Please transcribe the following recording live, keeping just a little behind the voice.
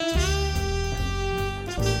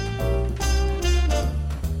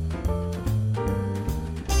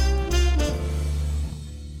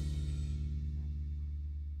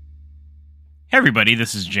Hey everybody,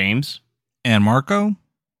 this is James. And Marco.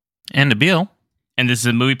 And Nabil. And this is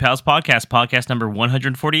a Movie Pals podcast number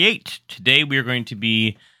 148. Today we are going to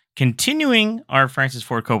be continuing our Francis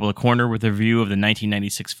Ford Coppola Corner with a review of the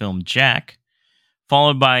 1996 film Jack,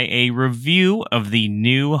 followed by a review of the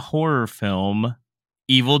new horror film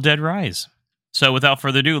Evil Dead Rise. So without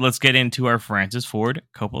further ado, let's get into our Francis Ford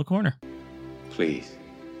Coppola Corner. Please,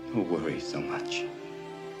 don't worry so much.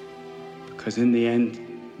 Because in the end,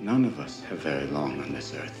 none of us have very long on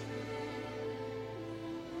this earth.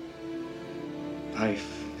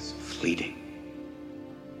 Life is fleeting.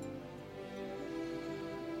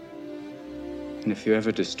 And if you're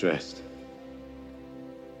ever distressed,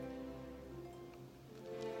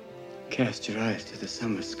 cast your eyes to the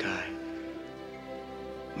summer sky.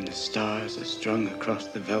 When the stars are strung across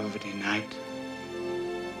the velvety night,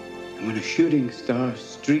 and when a shooting star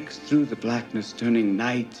streaks through the blackness, turning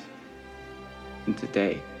night into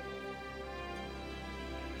day.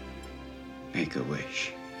 Make a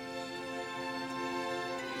wish.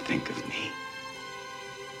 Think of me.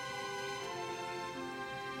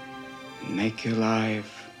 And make your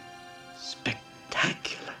life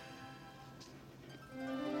spectacular.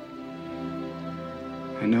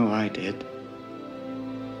 I know I did.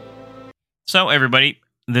 So everybody,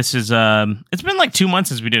 this is it's been like 2 months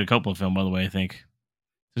since we did a Coppola film, by the way, I think.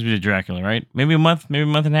 Since we did Dracula, right? Maybe a month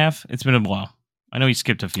and a half. It's been a while. I know you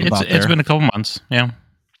skipped a few. It's been a couple months, yeah.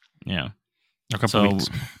 Yeah. A couple weeks.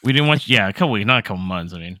 We didn't want, a couple weeks, not a couple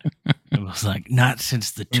months. I mean, it was like, not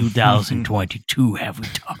since the 2022 have we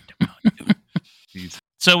talked about it.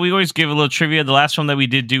 So we always give a little trivia. The last film that we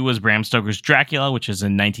did do was Bram Stoker's Dracula, which is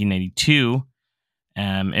in 1992.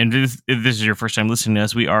 And if this is your first time listening to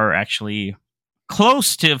us, we are actually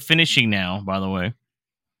close to finishing now, by the way.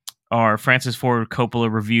 Our Francis Ford Coppola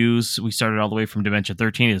reviews. We started all the way from Dementia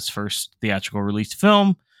 13, his first theatrical released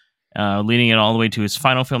film, leading it all the way to his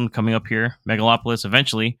final film coming up here, Megalopolis,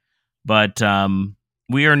 eventually. But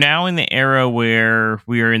we are now in the era where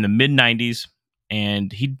we are in the mid-90s,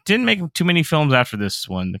 and he didn't make too many films after this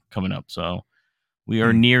one coming up. So we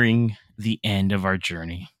are nearing the end of our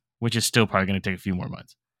journey, which is still probably going to take a few more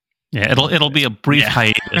months. Yeah, it'll be a brief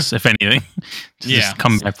hiatus, if anything. Just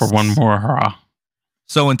come back for one more hurrah.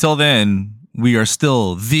 So until then, we are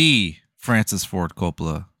still the Francis Ford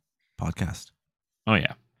Coppola podcast. Oh,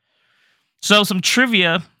 yeah. So some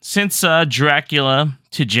trivia. Since Dracula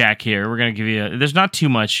to Jack here, we're going to give you... there's not too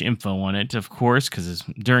much info on it, of course, because it's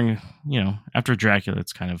during, after Dracula,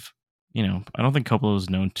 it's kind of, I don't think Coppola was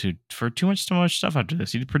known for too much stuff after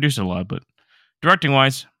this. He produced a lot, but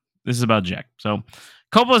directing-wise, this is about Jack. So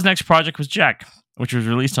Coppola's next project was Jack, which was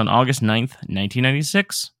released on August 9th,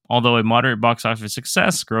 1996. Although a moderate box office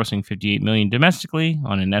success, grossing $58 million domestically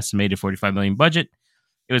on an estimated $45 million budget,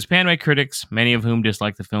 it was panned by critics, many of whom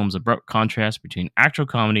disliked the film's abrupt contrast between actual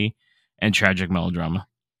comedy and tragic melodrama.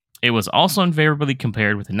 It was also unfavorably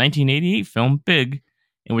compared with the 1988 film Big,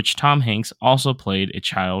 in which Tom Hanks also played a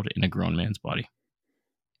child in a grown man's body.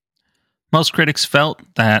 Most critics felt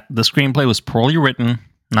that the screenplay was poorly written,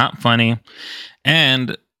 not funny,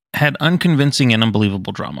 and had unconvincing and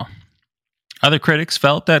unbelievable drama. Other critics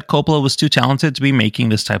felt that Coppola was too talented to be making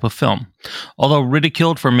this type of film. Although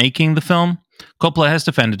ridiculed for making the film, Coppola has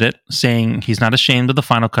defended it, saying he's not ashamed of the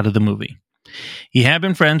final cut of the movie. He had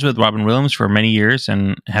been friends with Robin Williams for many years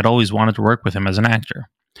and had always wanted to work with him as an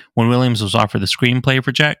actor. When Williams was offered the screenplay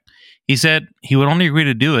for Jack, he said he would only agree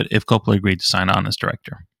to do it if Coppola agreed to sign on as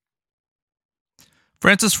director.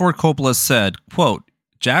 Francis Ford Coppola said, quote,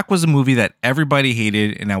 "Jack was a movie that everybody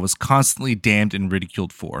hated and I was constantly damned and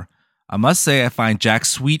ridiculed for. I must say I find Jack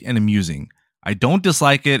sweet and amusing. I don't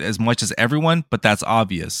dislike it as much as everyone, but that's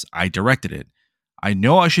obvious. I directed it. I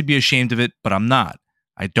know I should be ashamed of it, but I'm not.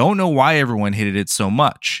 I don't know why everyone hated it so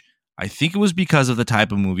much. I think it was because of the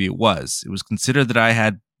type of movie it was. It was considered that I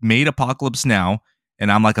had made Apocalypse Now,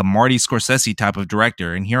 and I'm like a Marty Scorsese type of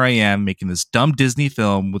director, and here I am making this dumb Disney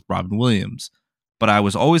film with Robin Williams. But I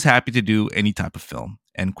was always happy to do any type of film."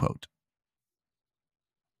 End quote.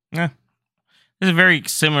 Yeah. It's a very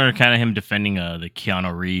similar kind of him defending the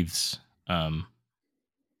Keanu Reeves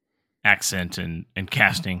accent and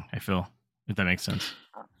casting, I feel, if that makes sense.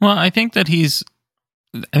 Well, I think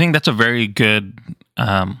that's a very good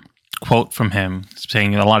quote from him,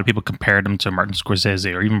 saying a lot of people compared him to Martin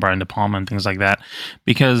Scorsese or even Brian De Palma and things like that,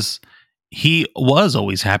 because he was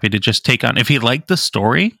always happy to just take on, if he liked the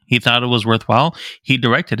story, he thought it was worthwhile, he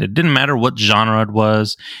directed it. It didn't matter what genre it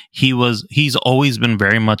was. He's always been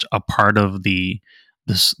very much a part of the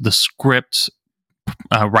script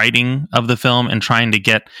writing of the film and trying to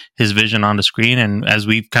get his vision on the screen. And as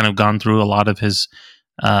we've kind of gone through a lot of his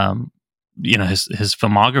his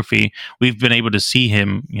filmography, we've been able to see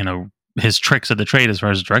him, his tricks of the trade as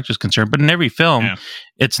far as the director is concerned. But in every film,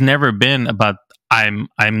 it's never been about I'm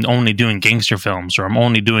only doing gangster films or I'm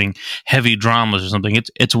only doing heavy dramas or something.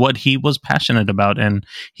 It's what he was passionate about, and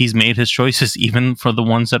he's made his choices even for the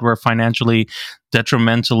ones that were financially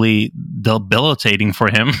detrimentally debilitating for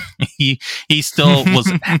him. He still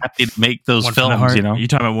was happy to make those films. You're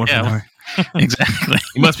talking about One for the Heart. Exactly.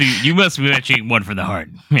 You must be mentioning One for the Heart.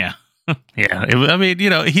 Yeah.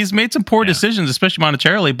 Yeah, he's made some poor decisions, especially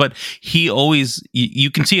monetarily, but he always,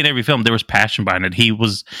 you can see in every film, there was passion behind it. He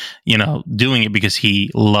was, doing it because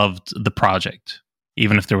he loved the project,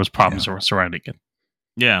 even if there was problems surrounding it.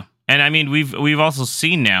 Yeah. And I mean, we've also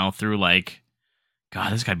seen now through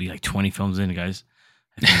God, this got to be 20 films in, guys.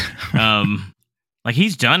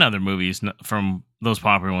 He's done other movies from those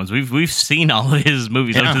popular ones. We've seen all of his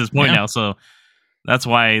movies up to this point now, so that's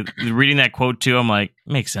why reading that quote too, I'm like,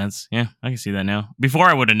 makes sense. Yeah, I can see that now. Before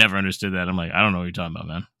I would have never understood that. I'm like, I don't know what you're talking about,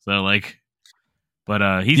 man. So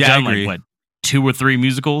but he's done 2 or 3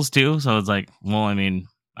 musicals too. So it's like, well, I mean,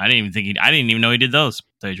 I didn't even know he did those. To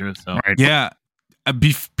tell you the truth. So yeah.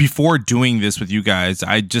 Before doing this with you guys,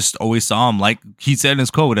 I just always saw him, like he said in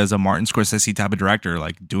his quote, as a Martin Scorsese type of director,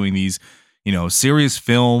 doing these, serious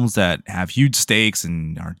films that have huge stakes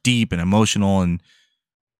and are deep and emotional. And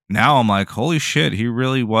now I'm like, holy shit, he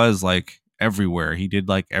really was everywhere. He did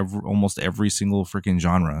almost every single freaking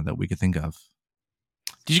genre that we could think of.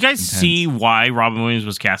 Did you guys see why Robin Williams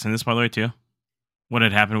was casting this, by the way, too? What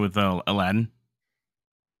had happened with Aladdin?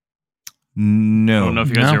 No. I don't know if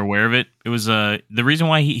you guys are aware of it. It was the reason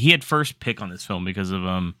why he had first pick on this film because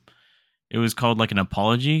of it was called an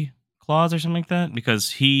apology clause or something like that, because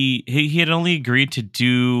he had only agreed to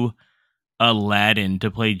do Aladdin to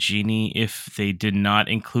play Genie if they did not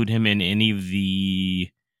include him in any of the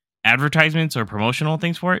advertisements or promotional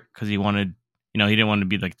things for it, because he wanted, he didn't want to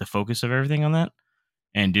be the focus of everything on that,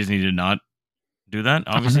 and Disney did not do that.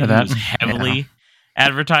 Obviously, he was heavily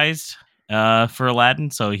advertised for Aladdin,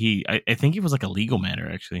 so I think it was a legal matter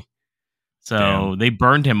actually. So they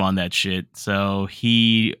burned him on that shit. So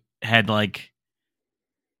he had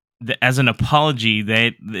as an apology,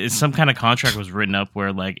 some kind of contract was written up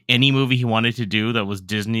where any movie he wanted to do that was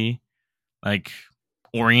Disney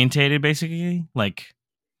orientated, basically,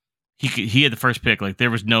 he had the first pick.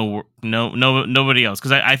 There was nobody else,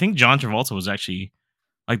 because I think John Travolta was actually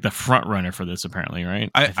the front runner for this, apparently,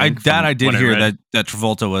 right? I did hear that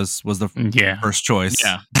Travolta was the first choice.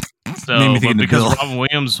 Yeah. So because Robin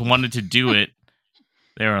Williams wanted to do it,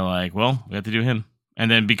 they were like, well, we have to do him. And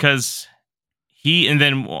then because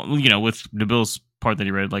with Nabil's part that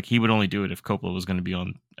he read, he would only do it if Coppola was going to be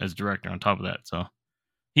on as director on top of that. So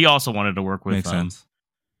he also wanted to work with Makes sense.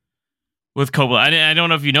 With Coppola. I don't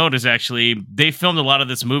know if you noticed, actually, they filmed a lot of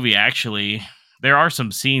this movie. Actually, there are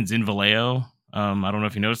some scenes in Vallejo. I don't know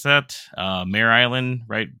if you noticed that. Mare Island,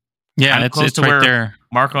 right? Yeah, it's close to right where there.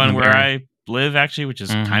 Marco and where I live, actually, which is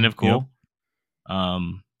kind of cool. Yep.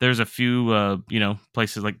 There's a few,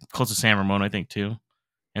 places close to San Ramon, I think, too.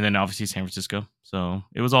 And then obviously San Francisco. So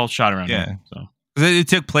it was all shot around here. So it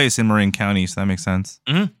took place in Marin County, so that makes sense.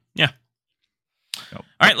 Mm-hmm. Yeah. Yep.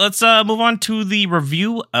 All right, let's move on to the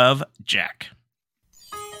review of Jack.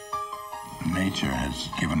 Nature has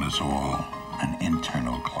given us all an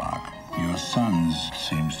internal clock. Your son's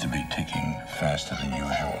seems to be ticking faster than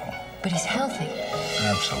usual. But he's healthy.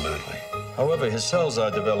 Absolutely. However, his cells are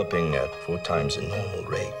developing at 4 times the normal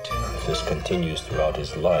rate. If this continues throughout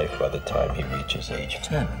his life, by the time he reaches age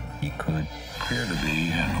 10, he could appear to be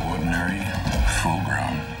an ordinary,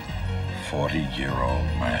 full-grown, 40-year-old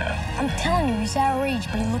man. I'm telling you, he's our age,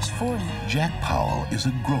 but he looks 40. Jack Powell is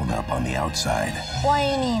a grown-up on the outside. Why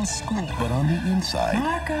ain't he in school? But on the inside...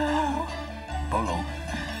 Marco! Bolo,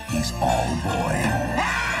 he's all boy.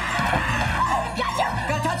 Gotcha!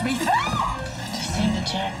 Don't touch me! Just think that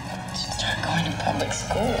Jack should start going to public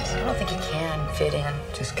schools. I don't think he can fit in.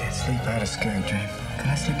 Just can't sleep. I had a scary dream. Can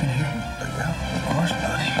I sleep in here? Yeah, of course,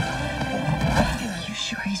 buddy. Are you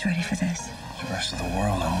sure he's ready for this? The rest of the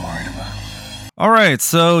world I'm worried about. All right,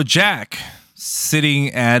 so Jack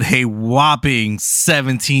sitting at a whopping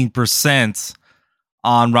 17%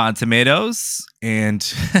 on Rotten Tomatoes. And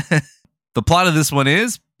the plot of this one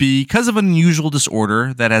is, because of an unusual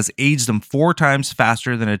disorder that has aged him 4 times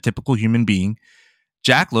faster than a typical human being,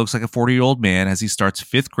 Jack looks like a 40-year-old man as he starts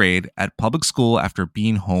 5th grade at public school after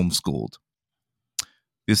being homeschooled.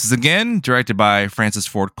 This is again directed by Francis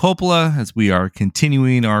Ford Coppola, as we are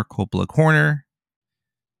continuing our Coppola corner,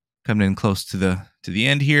 coming in close to the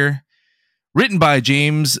end here. Written by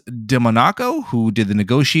James DeMonaco, who did The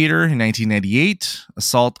Negotiator in 1998,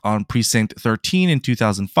 Assault on Precinct 13 in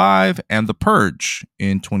 2005, and The Purge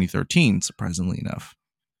in 2013, surprisingly enough.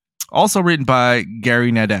 Also written by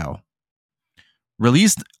Gary Nadeau.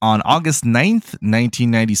 Released on August 9th,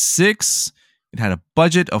 1996. It had a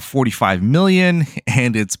budget of $45 million,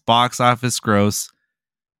 and its box office gross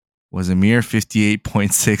was a mere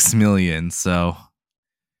 $58.6 million. So,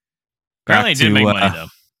 apparently it did make money, though.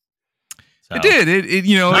 So, it did. It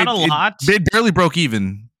not a lot. It barely broke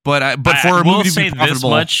even, but for a movie to be profitable, this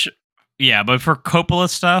much, yeah. But for Coppola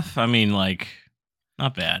stuff, I mean, like,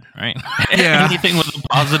 not bad, right? Yeah. Anything with a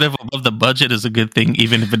positive above the budget is a good thing,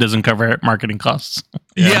 even if it doesn't cover marketing costs.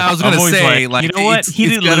 Yeah, I was going to say, like, you know what? He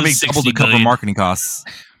did got to make double to cover marketing costs.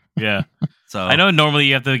 Yeah. So I know normally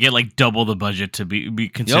you have to get like double the budget to be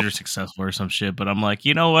considered successful or some shit, but I'm like,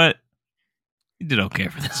 you know what? You did okay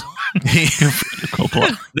for this one.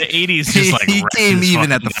 Coppola. The 80s just like he came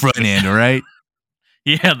even at the front end, right?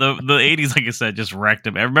 Yeah, the 80s, like I said, just wrecked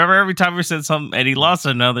him. I remember every time we said something, and he lost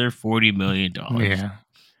another $40 million. Yeah.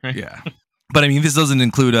 Yeah. But I mean, this doesn't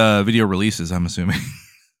include video releases, I'm assuming.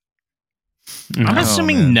 I'm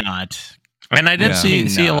assuming not. And I did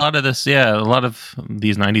see a lot of this. Yeah, a lot of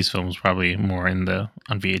these 90s films probably more on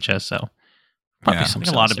VHS. So probably I think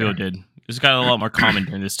a lot of people did. It's got a lot more common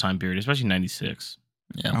during this time period, especially 96.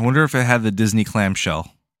 Yeah. I wonder if it had the Disney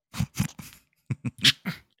clamshell.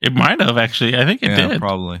 It might have, actually. I think it did.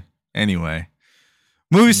 Probably. Anyway.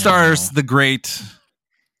 Movie stars the great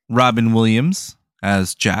Robin Williams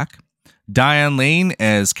as Jack, Diane Lane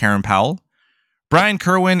as Karen Powell, Brian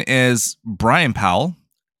Kerwin as Brian Powell,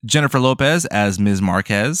 Jennifer Lopez as Ms.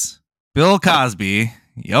 Marquez, Bill Cosby,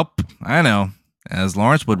 yep, I know, as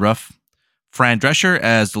Lawrence Woodruff, Fran Drescher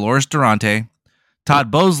as Dolores Durante, Todd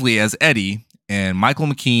Bosley as Eddie, and Michael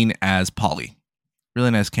McKean as Polly. Really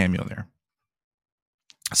nice cameo there.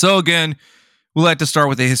 So again, we like to start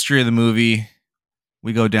with the history of the movie.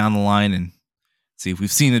 We go down the line and see if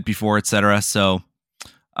we've seen it before, etc. So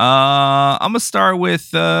I'm going to start with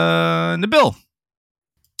Nabil.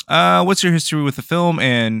 What's your history with the film,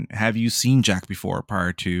 and have you seen Jack before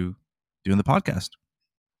prior to doing the podcast?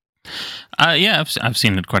 Yeah, I've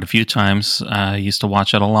seen it quite a few times. I used to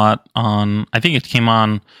watch it a lot on, I think it came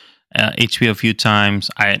on HBO a few times.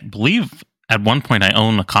 I believe at one point I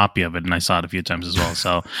own a copy of it, and I saw it a few times as well.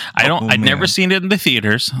 So I'd never seen it in the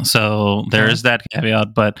theaters. So there is that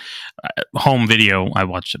caveat, but home video, I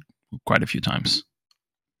watched it quite a few times.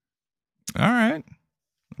 All right.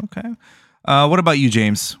 Okay. What about you,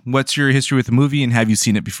 James? What's your history with the movie, and have you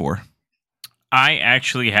seen it before? I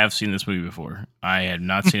actually have seen this movie before. I had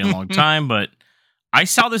not seen it in a long time, but I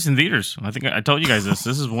saw this in theaters. I think I told you guys this.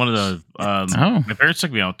 This is one of the... My parents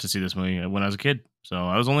took me out to see this movie when I was a kid. So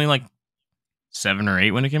I was only like 7 or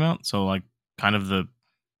 8 when it came out. So like kind of the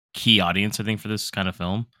key audience, I think, for this kind of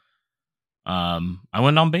film. I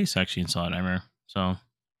went on base actually and saw it, I remember. So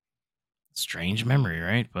strange memory,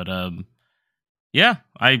 right? But yeah,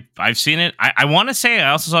 I've seen it. I want to say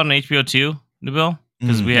I also saw it on HBO too, Nabil.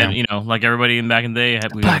 Because we had, like everybody in back in the day, we had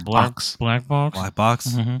a black box. Black box.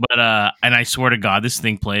 Mm-hmm. But, and I swear to God, this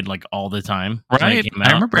thing played like all the time. Right.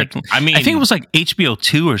 I remember it. I think it was like HBO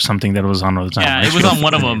 2 or something that was on all the time. Yeah, it was on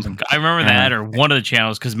one of them. I remember that, or one of the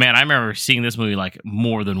channels. Because, man, I remember seeing this movie like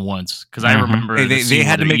more than once. Because I remember they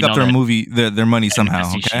had to make up their money somehow.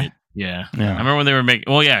 Okay. Shit. Yeah. I remember when they were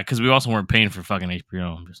making. Well, yeah, because we also weren't paying for fucking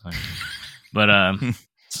HBO. I'm just like, but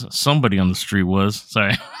somebody on the street was.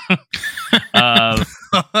 Sorry.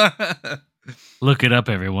 Look it up,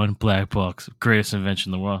 everyone. Black box, greatest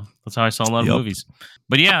invention in the world. That's how I saw a lot of movies.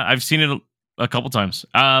 But yeah, I've seen it a couple times.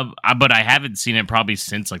 But I haven't seen it probably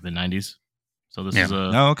since like the 90s. So this is a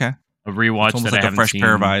rewatch that I haven't fresh seen.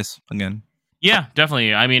 Pair of eyes again. Yeah,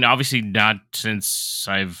 definitely. I mean, obviously not since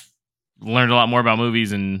I've learned a lot more about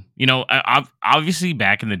movies, and obviously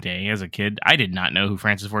back in the day as a kid, I did not know who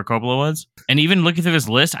Francis Ford Coppola was, and even looking through this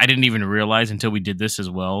list, I didn't even realize until we did this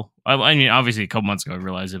as well. I mean, obviously a couple months ago I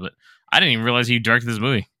realized it, but I didn't even realize he directed this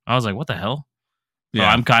movie. I was like, what the hell? Yeah, so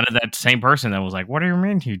I'm kind of that same person that was like, what do you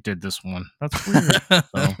mean you did this one? That's weird.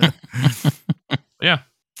 Yeah.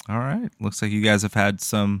 All right. Looks like you guys have had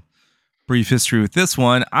some brief history with this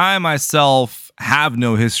one. I myself have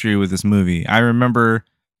no history with this movie. I remember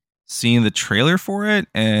seeing the trailer for it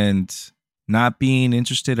and not being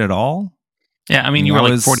interested at all. Yeah, I mean, you were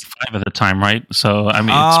like 45 at the time, right? So, I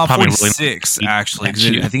mean, it's probably 46, really actually.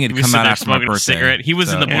 I think it'd come out after my birthday. Cigarette. He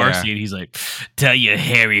was in the bar seat. He's like, tell your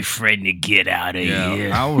hairy friend to get out of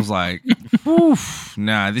here. I was like, oof,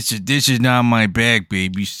 nah, this is not my bag,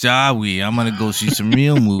 baby. Sorry, I'm going to go see some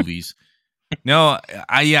real movies. No,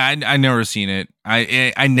 I never seen it.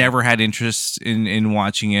 I never had interest in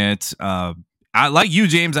watching it. I like you,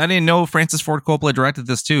 James. I didn't know Francis Ford Coppola directed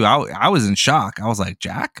this too. I was in shock. I was like,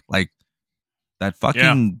 Jack, like that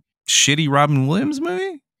fucking shitty Robin Williams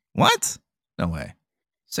movie? What? No way.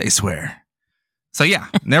 Say swear. So yeah,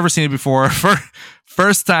 never seen it before.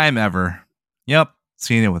 First time ever. Yep,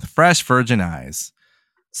 seen it with fresh virgin eyes.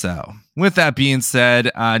 So with that being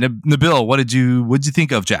said, Nabil, what did you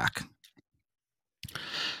think of Jack?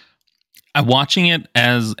 Watching it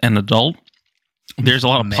as an adult, there's a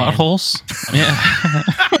lot of plot holes. Yeah.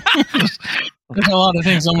 There's a lot of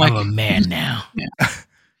things I'm like, I'm a man now. Yeah.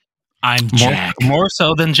 I'm Jack. More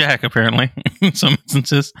so than Jack, apparently, in some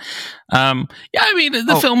instances. Yeah, I mean,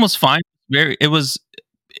 the film was fine.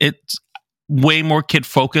 It's way more kid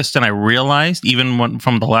focused than I realized. Even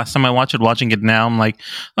from the last time I watched it, watching it now, I'm like,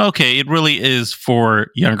 okay, it really is for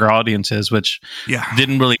younger audiences, which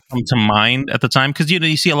didn't really come to mind at the time. Because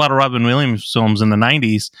you see a lot of Robin Williams films in the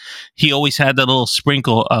 90s. He always had that little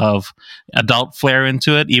sprinkle of adult flair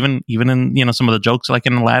into it, even in some of the jokes like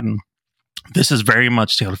in Aladdin. This is very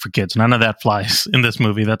much tailored for kids. None of that flies in this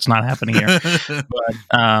movie. That's not happening here. But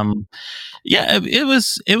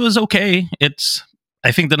it was okay.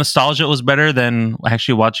 I think the nostalgia was better than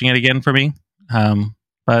actually watching it again for me.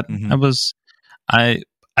 But I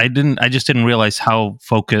just didn't realize how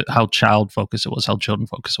child focused it was, how children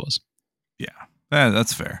focused it was. Yeah,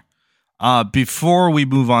 that's fair. Before we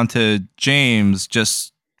move on to James,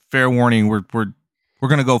 just fair warning, we're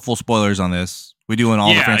gonna go full spoilers on this. We do in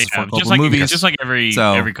all the Francis Ford Coppola movies, just like every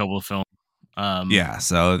couple of film.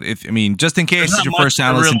 So just in case it's your first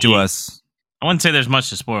time listening to us, I wouldn't say there's much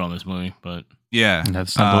to spoil in this movie, but yeah,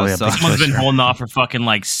 that's not really someone's been holding off for fucking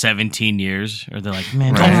like 17 years, or they're like,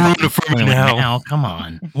 man, don't ruin it for me now. Come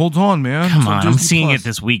on, hold on, man. Come on, I'm seeing it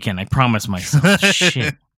this weekend. I promise myself.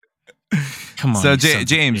 Shit. Come on. So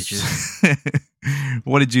James,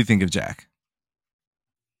 what did you think of Jack?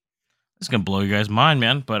 It's gonna blow you guys' mind,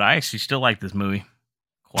 man, but I actually still like this movie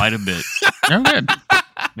quite a bit. I'm good.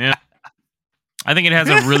 Yeah. I think it has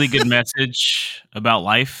a really good message about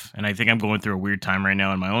life, and I think I'm going through a weird time right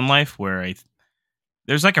now in my own life where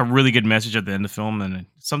there's like a really good message at the end of the film, and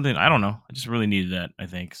it's something, I don't know, I just really needed that, I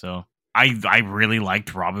think. So I really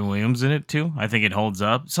liked Robin Williams in it too. I think it holds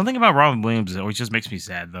up. Something about Robin Williams always just makes me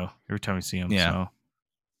sad though every time I see him. Yeah. So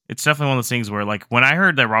it's definitely one of those things where, like, when I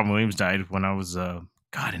heard that Robin Williams died when I was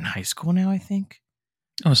in high school now, I think.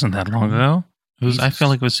 It wasn't that long ago. I feel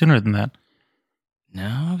like it was sooner than that.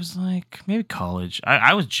 No, I was like maybe college.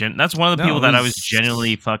 I was that's one of the people that I was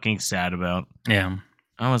genuinely fucking sad about. Yeah.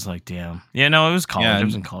 I was like, damn. Yeah, no, it was college. Yeah. It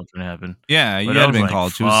was in college when it happened. Yeah, you But had I to was be in like,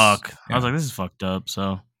 college. Fuck. I was like, this is fucked up.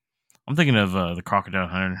 So I'm thinking of the Crocodile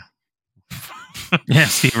Hunter. Yeah,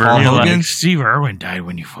 Steve Paul Irwin. Hogan? Like, Steve Irwin died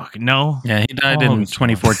when you fucking no. Yeah, he died in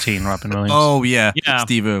 2014. Robin Williams. Oh yeah, Yeah.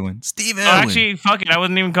 Steve Irwin. Steve Irwin. Oh, actually, fuck it. I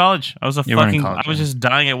wasn't even in college. I was You weren't in fucking. college, I was yeah. just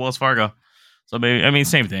dying at Wells Fargo. So maybe, I mean,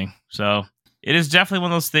 same thing. So it is definitely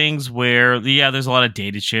one of those things where, there's a lot of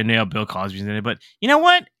dated shit. Bill Cosby's in it, but you know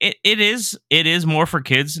what? It is more for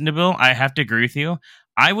kids. Nabil, I have to agree with you.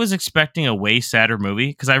 I was expecting a way sadder movie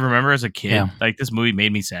because I remember as a kid, like, this movie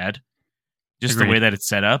made me sad. Just Agreed. the way that it's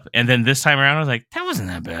set up. And then this time around, I was like, that wasn't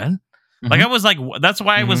that bad. Like, I was like, that's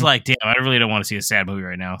why I was like, damn, I really don't want to see a sad movie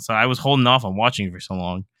right now. So I was holding off on watching it for so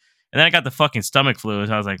long. And then I got the fucking stomach flu.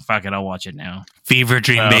 So I was like, fuck it, I'll watch it now. Fever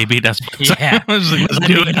dream, baby. That's Yeah. I was like, let's Let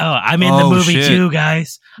do me it. go. I'm in the movie shit. too,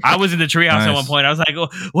 guys. I was in the treehouse at Nice. one point. I was like, oh,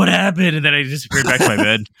 what happened? And then I disappeared back to my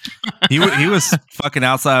bed. He was fucking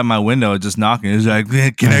outside of my window just knocking. He was like,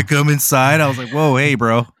 can I come inside? I was like, whoa, hey,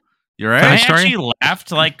 bro. You all I right? story? actually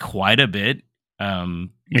laughed like quite a bit.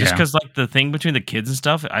 Just because like the thing between the kids and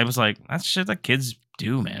stuff, I was like, that's shit that kids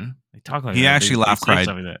do, man. They talk like He that. actually They laugh say cried.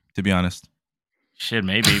 stuff like that. To be honest. Shit,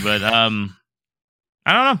 maybe, but I don't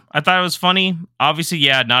know. I thought it was funny. Obviously,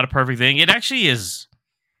 yeah, not a perfect thing. It actually is.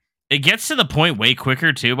 It gets to the point way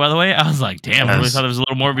quicker too. By the way, I was like, damn, I really thought there was a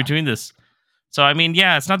little more between this. So I mean,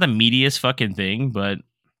 yeah, it's not the meatiest fucking thing, but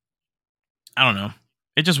I don't know.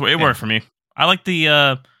 It worked for me. I like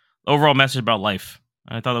the overall message about life.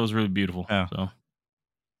 I thought that was really beautiful. Yeah. So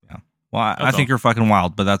Well, I That's think all. you're fucking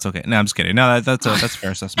wild, but that's okay. No, I'm just kidding. No, that's a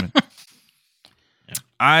fair assessment.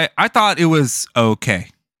 I thought it was okay.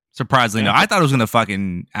 Surprisingly, no. I thought I was gonna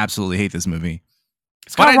fucking absolutely hate this movie.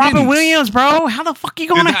 it's But got I Robin didn't. Williams, bro. How the fuck are you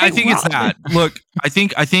going to? I think it's that. Look, I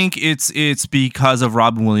think it's because of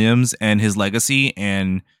Robin Williams and his legacy.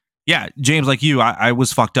 And yeah, James, like you, I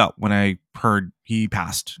was fucked up when I heard he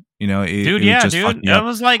passed. You know, Dude, it yeah, just dude. fucked me It up.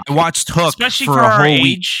 was like, I watched Hook especially for for a our whole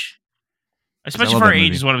week. age. I Especially love for our that age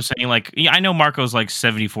movie. is what I'm saying. Like, yeah, I know Marco's like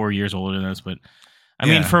 74 years old in this, but I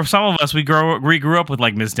mean, for some of us, we grew up with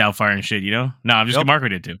like Miss Doubtfire and shit, you know? No, I'm just Marco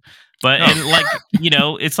did too. But and like, you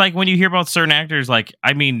know, it's like when you hear about certain actors, like,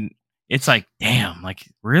 I mean, it's like, damn, like,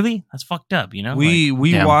 really? That's fucked up, you know? We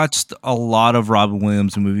watched a lot of Robin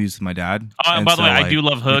Williams movies with my dad. Oh, by the way, I do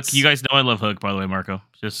love Hook. You guys know I love Hook, by the way, Marco.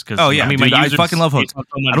 Just because. Oh yeah, I mean, dude, I fucking love Hook. I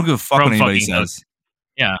don't give a fuck what anybody says.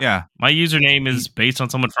 Hook. Yeah. My username is based on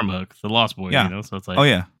someone from Hook, the Lost Boy. Yeah. You know, so it's like, oh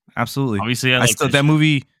yeah, absolutely. Obviously, I like that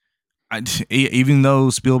movie. Even though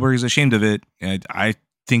Spielberg is ashamed of it, I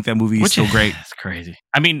think that movie is still great. It's crazy.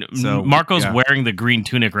 I mean, Marco's wearing the green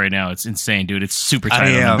tunic right now. It's insane, dude. It's super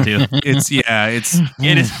tight on him too. It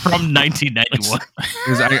is from 1991.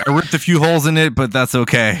 I ripped a few holes in it, but that's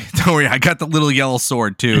okay. Don't worry, I got the little yellow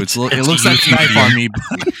sword too. It looks like a knife on me.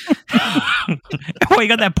 Oh, you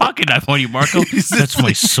got that pocket knife on you, Marco? That's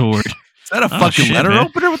my sword. Is that a fucking letter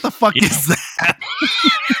opener? What the fuck is that?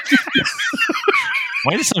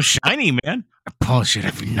 Why is it so shiny, man? I polish it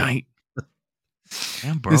every night.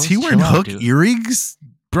 Damn, bro, is he wearing Hook earrings?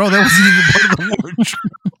 Bro, that wasn't even part of the wardrobe.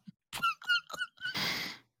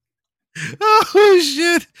 Oh,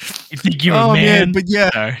 shit. You think you're a man? But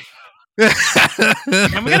yeah.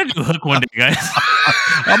 I'm going to do Hook one day, guys.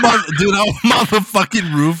 I'm on the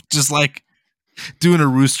fucking roof, just like doing a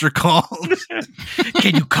rooster call.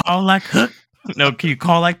 Can you call like Hook? No, can you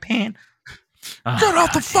call like Pan? Get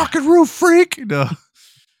off the fucking roof, freak! No.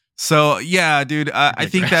 So yeah, dude, I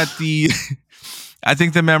think that I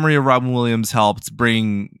think the memory of Robin Williams helped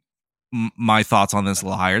bring my thoughts on this a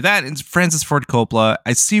little higher. That and Francis Ford Coppola,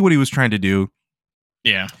 I see what he was trying to do.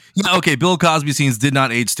 Yeah. Yeah. Okay. Bill Cosby scenes did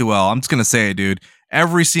not age too well. I'm just gonna say it, dude.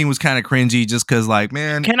 Every scene was kind of cringy, just because, like,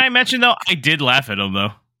 man. Can I mention though? I did laugh at him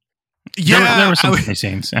though. Yeah, there were some funny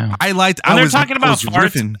scenes. Yeah. I liked. When they're talking about farts,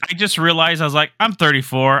 riffing. I just realized I was like, I'm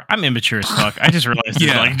 34. I'm immature as fuck. I just realized.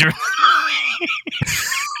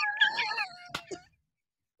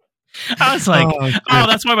 I was like, oh,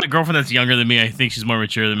 that's why my girlfriend that's younger than me, I think she's more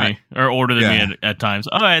mature than me or older than me at times.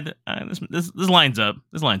 All right, this lines up.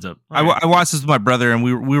 This lines up. I watched this with my brother, and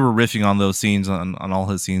we were riffing on those scenes, on all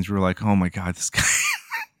his scenes. We were like, oh my god, this guy.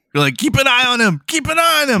 We're like, keep an eye on him. Keep an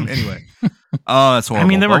eye on him. Anyway. Oh, that's horrible. I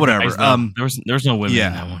mean, there were whatever. Guys, there was no women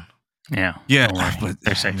in that one. Yeah, but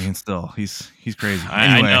they're safe. I mean, still, he's crazy.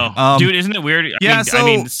 Anyway, I know, dude. Isn't it weird? I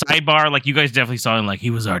mean, sidebar. Like, you guys definitely saw him. Like, he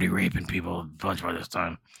was already raping people a bunch by this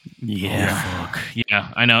time. Yeah,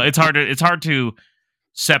 yeah. I know. It's hard to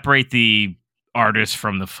separate the artist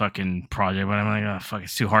from the fucking project. But I'm like, oh fuck,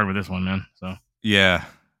 it's too hard with this one, man. So yeah,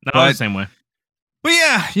 no, the same way. But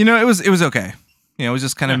yeah, it was okay. It was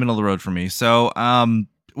just kind of middle of the road for me. So,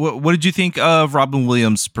 what did you think of Robin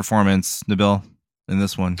Williams' performance, Nabil, in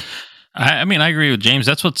this one? I mean, I agree with James.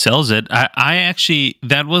 That's what sells it. I actually,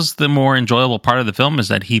 that was the more enjoyable part of the film, is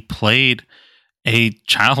that he played a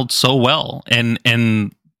child so well and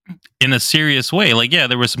in a serious way. Like, yeah,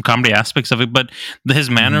 there were some comedy aspects of it, but his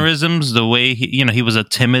mannerisms, the way he was a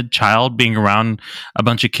timid child being around a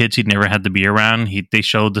bunch of kids he'd never had to be around. They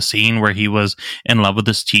showed the scene where he was in love with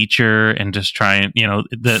his teacher and just trying, I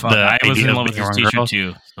was in love with his teacher girls.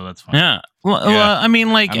 too, so that's fine. Yeah. Well, I mean,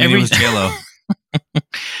 it was J-Lo.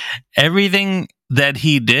 Everything that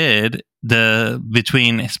he did,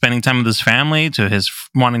 between spending time with his family, to his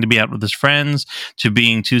wanting to be out with his friends, to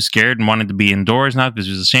being too scared and wanting to be indoors now because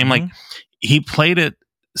he was ashamed. Like, he played it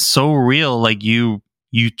so real. Like, you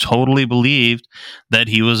totally believed that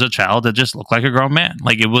he was a child that just looked like a grown man.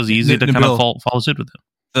 Like, it was easy to kind of follow suit with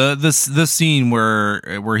him. The scene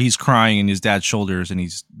where he's crying in his dad's shoulders and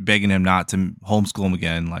he's begging him not to homeschool him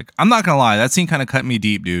again. Like, I'm not gonna lie, that scene kind of cut me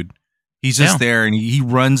deep, dude. He's just there and he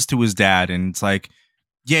runs to his dad, and it's like,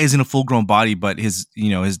 yeah, he's in a full grown body, but his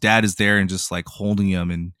dad is there and just like holding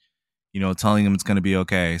him and, telling him it's going to be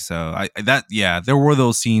okay. So there were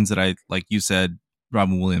those scenes that I, like you said,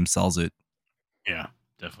 Robin Williams sells it. Yeah,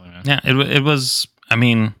 definitely. Man. Yeah, it was, I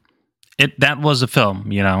mean, that was a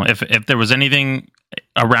film, if there was anything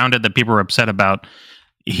around it that people were upset about,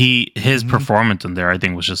 his performance in there, I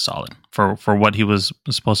think, was just solid for what he was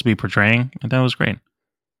supposed to be portraying. And that was great.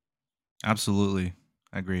 Absolutely.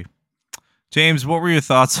 I agree. James, what were your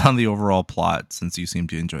thoughts on the overall plot, since you seem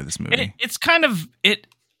to enjoy this movie? It's kind of it.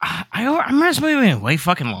 I remember this movie being way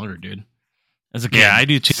fucking longer, dude. As a kid. Yeah, I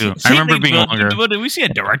do too. I remember being longer. Did we see a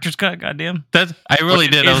director's cut? Goddamn. I really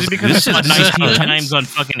did. Is it because it's 19 times on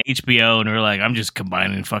fucking HBO, and we're like, I'm just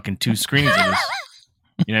combining fucking two screens of this.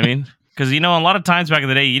 You know what I mean? Because a lot of times back in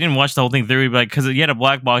the day, you didn't watch the whole thing through, like, because you had a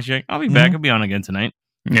black box. You're like, I'll be back. I'll be on again tonight.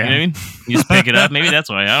 Yeah. You know what I mean? You just pick it up. Maybe that's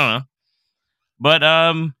why. I don't know.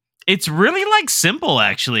 But it's really like simple,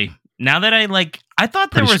 actually. Now that I thought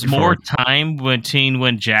there was more time between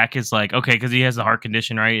when Jack is like, okay, because he has the heart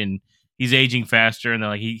condition, right? And he's aging faster, and they're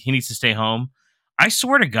like he needs to stay home. I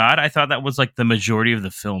swear to God, I thought that was like the majority of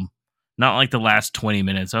the film, not like the last 20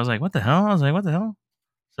 minutes. I was like, what the hell? I was like, what the hell?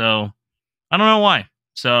 So I don't know why.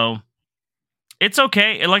 So it's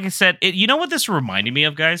okay. Like I said, you know what this reminded me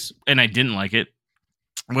of, guys, and I didn't like it.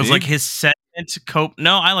 Was Big? like his segment cope.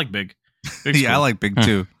 No, I like Big. Big's Yeah, I cool. like Big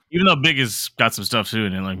too. Even though Big has got some stuff too,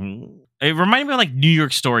 and like it reminded me of like New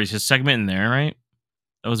York Stories, his segment in there, right?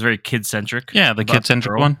 That was very kid centric. Yeah, the kid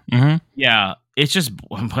centric one. Yeah, it's just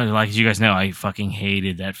like as you guys know, I fucking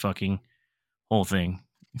hated that fucking whole thing.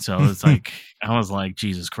 So it's like I was like,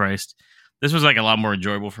 Jesus Christ, this was like a lot more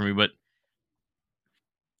enjoyable for me, but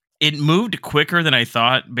it moved quicker than I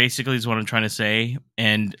thought. Basically, is what I'm trying to say,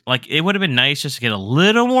 and like it would have been nice just to get a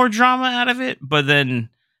little more drama out of it, but then.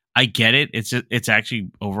 I get it. It's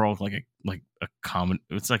actually overall like a common.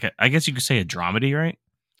 It's like I guess you could say a dramedy, right?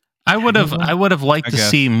 I would have liked to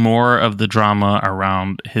see more of the drama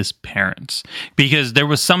around his parents, because there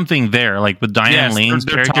was something there, like with Diane Lane's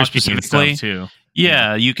character specifically. Too.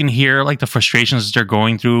 Yeah, you can hear like the frustrations that they're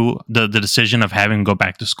going through, the decision of having to go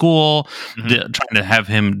back to school, trying to have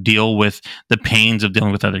him deal with the pains of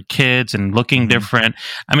dealing with other kids and looking different.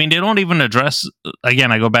 I mean, they don't even address,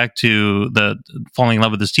 again, I go back to the falling in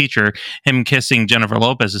love with his teacher, him kissing Jennifer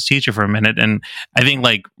Lopez, his teacher, for a minute. And I think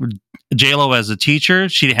like J-Lo as a teacher,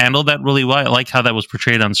 she handled that really well. I like how that was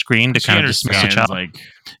portrayed on screen to kind of dismiss a child.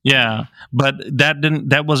 Yeah, but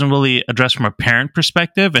that wasn't really addressed from a parent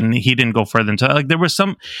perspective, and he didn't go further into like there were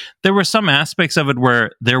some aspects of it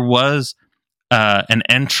where there was an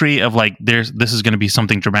entry of like this is going to be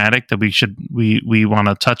something dramatic that we want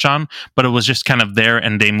to touch on, but it was just kind of there,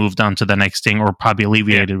 and they moved on to the next thing, or probably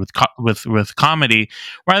alleviated with comedy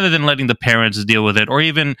rather than letting the parents deal with it, or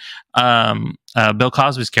even Bill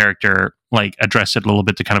Cosby's character like address it a little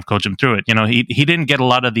bit to kind of coach him through it. You know, he didn't get a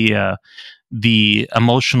lot of the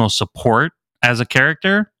emotional support as a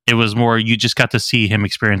character. It was more you just got to see him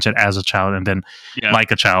experience it as a child, and then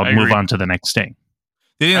like a child move on to the next thing.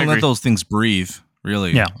 They didn't let those things breathe,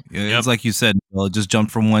 really. Yeah. It's like you said, it just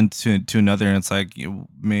jumped from one to another, and it's like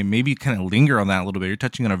maybe kind of linger on that a little bit. You're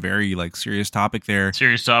touching on a very like serious topic there.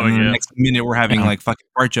 Serious topic. The next minute we're having like fucking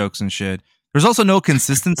fart jokes and shit. There's also no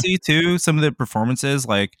consistency too. Some of the performances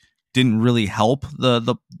like didn't really help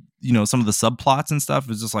the some of the subplots and stuff. It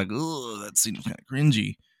was just like, oh, that seems kind of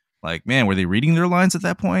cringy. Like, man, were they reading their lines at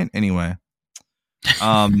that point? Anyway,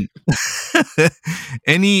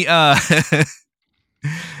 any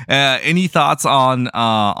thoughts on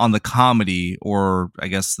the comedy, or I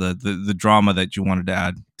guess the drama that you wanted to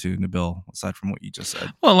add to, Nabil, aside from what you just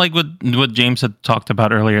said? Well, like what James had talked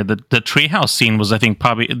about earlier, the treehouse scene was, I think,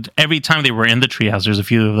 probably every time they were in the treehouse, there's a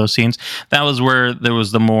few of those scenes. That was where there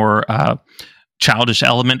was the more childish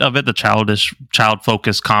element of it, the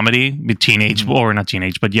child-focused comedy with teenage, or not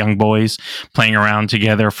teenage, but young boys playing around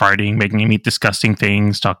together, farting, making them eat disgusting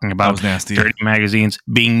things, talking about dirty magazines,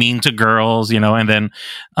 being mean to girls, and then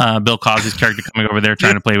Bill Cosby's character coming over there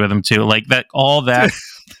trying to play with them too. Like that, all that,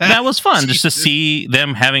 that was fun just to see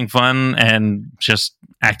them having fun and just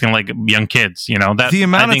acting like young kids, that the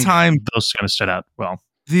amount of time those kind of stood out well.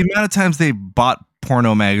 The amount of times they bought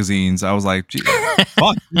porno magazines, I was like,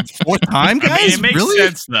 fuck, fourth time, guys? I mean, it makes really?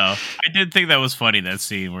 sense, though. I did think that was funny, that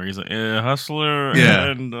scene where he's like, hustler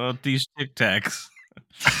and these Tic Tacs.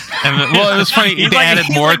 And it was funny. He added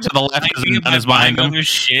more to the left than his behind him.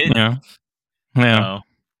 Shit. Yeah.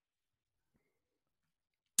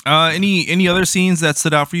 Any other scenes that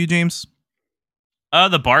stood out for you, James?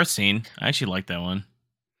 The bar scene. I actually liked that one.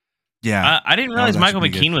 Yeah. I didn't realize Michael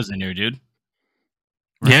McKean was in there, dude.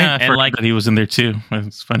 Right? Yeah, I forgot that he was in there too.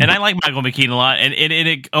 It's funny. And I like Michael McKean a lot. And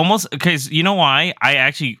it almost, because you know why?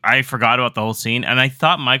 I forgot about the whole scene, and I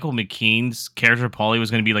thought Michael McKean's character Paulie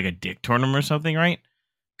was going to be like a dick toward him or something, right?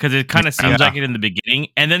 Because it kind of seems like it in the beginning,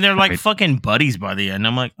 and then they're like fucking buddies by the end.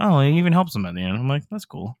 I'm like, oh, he even helps him at the end. I'm like, that's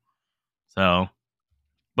cool. So,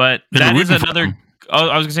 but that is another.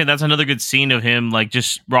 I was gonna say that's another good scene of him, like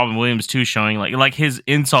just Robin Williams too, showing like his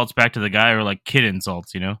insults back to the guy are like kid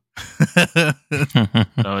insults, So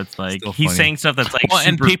it's like he's saying stuff that's like,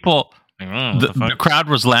 and people, the crowd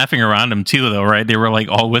was laughing around him too, though, right? They were like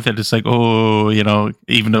all with it. It's like, oh,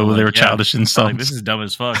 even though they were childish insults. Like, this is dumb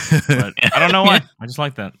as fuck. But I don't know why. I just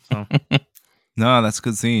like that. So. No, that's a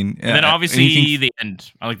good scene. And then obviously the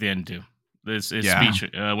end. I like the end too. His speech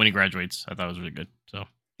when he graduates, I thought it was really good. So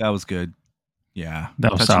that was good. Yeah,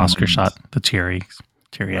 that was the Oscar shot. The teary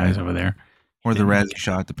eyes over there, or the Razzie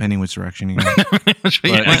shot, depending which direction you go.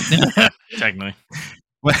 Technically.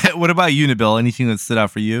 What about you, Nabil? Anything that stood out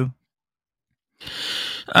for you?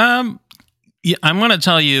 Yeah, I'm going to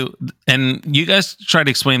tell you, and you guys try to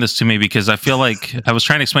explain this to me because I feel like I was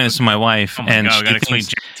trying to explain this to my wife, Oh my and God, I she gotta explain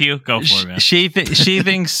thinks, Jack to you. Go for it, man. she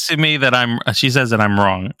thinks to me that she says that I'm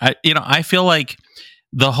wrong. I feel like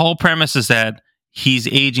the whole premise is that he's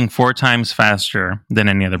aging 4 times faster than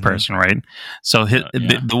any other person, right? So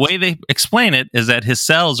the way they explain it is that his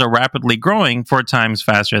cells are rapidly growing 4 times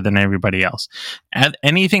faster than everybody else.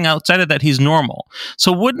 Anything outside of that, he's normal.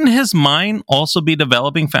 So wouldn't his mind also be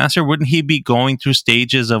developing faster? Wouldn't he be going through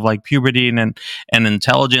stages of like puberty and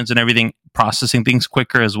intelligence and everything, processing things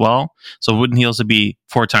quicker as well? So wouldn't he also be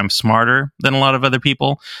 4 times smarter than a lot of other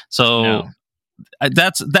people? So. No.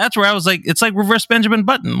 That's where I was like, it's like reverse Benjamin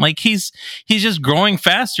Button. Like he's just growing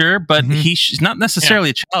faster, but he's not necessarily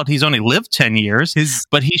a child. He's only lived 10 years,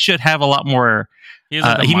 but he should have a lot more.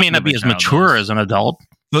 He may not be as mature as an adult.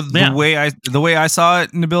 The way I saw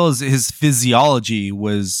it, Nabil, is his physiology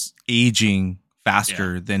was aging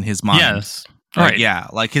faster than his mind. Yes. Right. Yeah.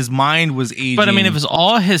 Like his mind was aging. But I mean, if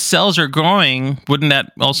all his cells are growing, wouldn't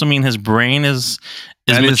that also mean his brain is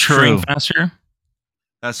maturing faster?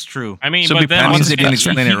 That's true. I mean, so but then he didn't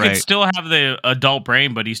explain it right. He could still have the adult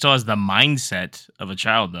brain, but he still has the mindset of a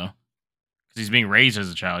child, though, because he's being raised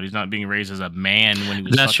as a child. He's not being raised as a man when he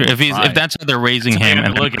was. That's true. If that's how they're raising him,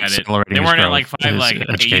 and look at it, they weren't at like 5, like,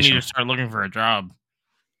 hey, you need to start looking for a job,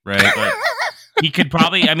 right? But he could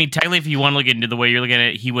probably. I mean, technically, if you want to look into the way you're looking at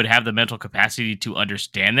it, he would have the mental capacity to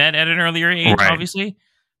understand that at an earlier age, obviously.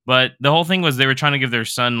 But the whole thing was they were trying to give their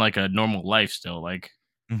son like a normal life still, like.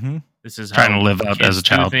 This is trying to live out as a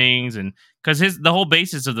child. Things and because the whole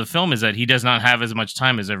basis of the film is that he does not have as much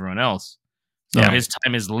time as everyone else, so his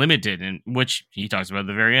time is limited, and which he talks about at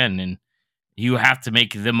the very end. And you have to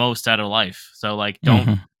make the most out of life. So like,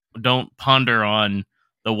 don't ponder on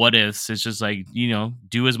the what ifs. It's just like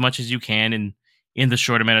do as much as you can in the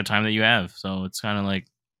short amount of time that you have. So it's kind of like,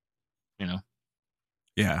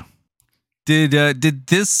 yeah. Did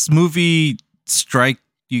this movie strike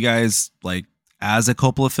you guys like as a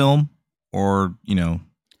Coppola film, or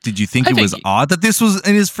did you think it was odd that this was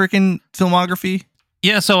in his freaking filmography?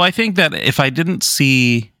 Yeah, so I think that if I didn't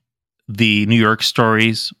see the New York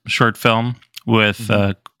Stories short film with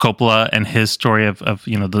Coppola and his story of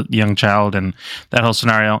the young child and that whole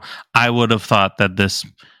scenario, I would have thought that this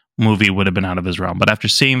movie would have been out of his realm. But after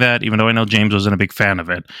seeing that, even though I know James wasn't a big fan of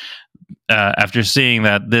it, after seeing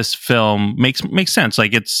that, this film makes sense.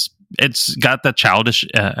 Like it's got that childish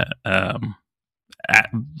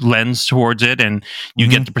lens towards it, and you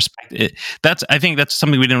get the perspective. I think that's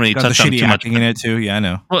something we didn't really touch on too much. In it too, yeah, I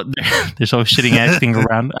know. Well, there's always shitty acting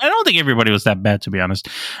around. I don't think everybody was that bad, to be honest,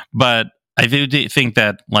 but I do think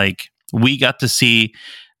that like we got to see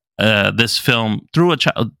this film through a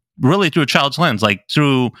child's lens, like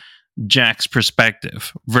through Jack's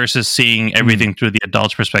perspective versus seeing everything through the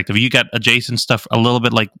adult's perspective. You got adjacent stuff a little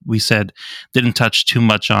bit, like we said, didn't touch too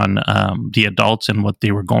much on the adults and what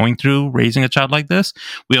they were going through raising a child like this.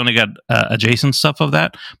 We only got adjacent stuff of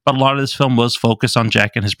that, but a lot of this film was focused on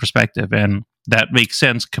Jack and his perspective, and that makes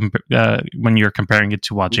sense when you're comparing it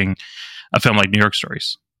to watching a film like New York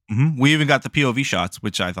Stories. We even got the POV shots,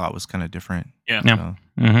 which I thought was kind of different. Yeah. So,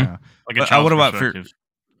 yeah. Like a child's what about perspective.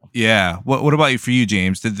 Yeah. What about for you,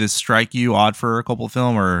 James? Did this strike you odd for a Coppola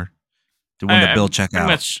film, or did one that Bill check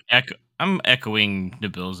out? I'm echoing the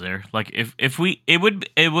Bills there. Like it would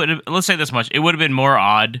let's say this much. It would have been more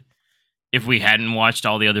odd if we hadn't watched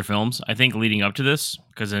all the other films, I think, leading up to this,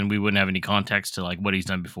 because then we wouldn't have any context to like what he's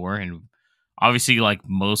done before. And obviously, like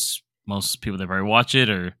most people that probably watch it,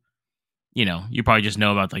 or you probably just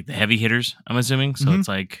know about like the heavy hitters, I'm assuming. So it's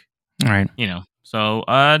like, right. So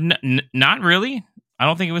not really. I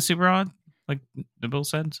don't think it was super odd, like Nabil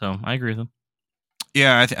said. So I agree with him.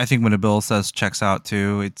 Yeah, I think when Nabil says checks out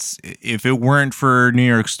too, it's if it weren't for New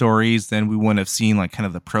York Stories, then we wouldn't have seen like kind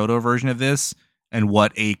of the proto version of this and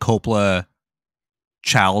what a Coppola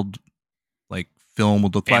child like film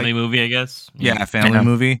would look like. Family movie, I guess. Yeah, family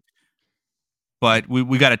movie. But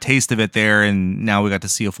we got a taste of it there, and now we got to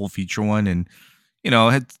see a full feature one, and it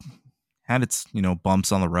had its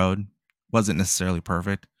bumps on the road. Wasn't necessarily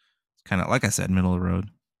perfect. Kind of, like I said, middle of the road.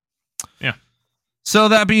 Yeah. So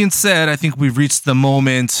that being said, I think we've reached the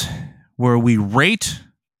moment where we rate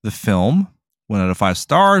the film 1 out of 5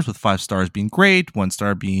 stars, with 5 stars being great, 1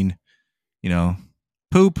 star being,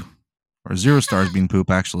 poop, or 0 stars being poop,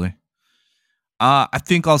 actually. I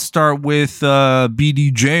think I'll start with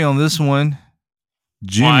BDJ on this one.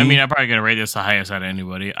 Jimmy. Well, I mean, I'm probably going to rate this the highest out of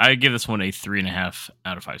anybody. I give this one a 3.5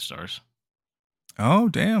 out of 5 stars. Oh,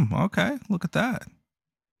 damn. Okay. Look at that.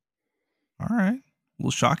 All right. A little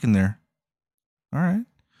shocking there. All right.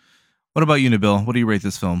 What about you, Nabil? What do you rate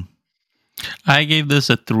this film? I gave this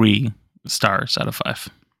a 3 stars out of 5.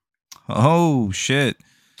 Oh shit!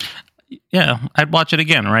 Yeah, I'd watch it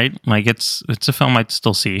again, right? Like it's a film I'd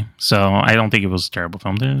still see. So I don't think it was a terrible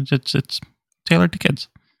film. It's tailored to kids.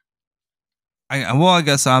 I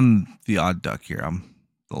guess I'm the odd duck here. I'm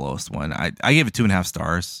the lowest one. I gave it 2.5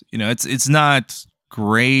 stars. You know, it's not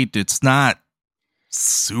great. It's not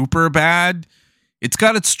super bad. It's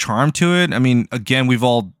got its charm to it. I mean, again, we've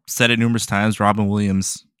all said it numerous times. Robin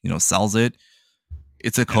Williams, sells it.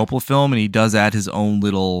 It's a Coppola film, and he does add his own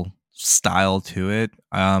little style to it.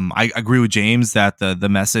 I agree with James that the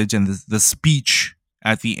message and the speech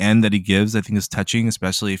at the end that he gives, I think, is touching,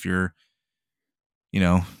 especially if you're, in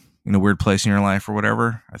a weird place in your life or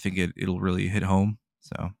whatever. I think it'll really hit home.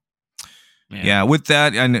 So, yeah. With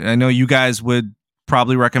that, I know you guys would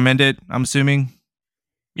probably recommend it. I'm assuming.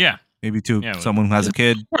 Yeah. Maybe to someone who has a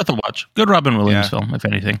kid. Worth a watch. Good Robin Williams film, if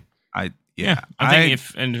anything. I think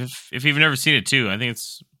if you've never seen it too, I think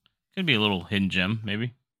it's could be a little hidden gem,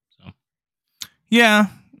 maybe. So. Yeah,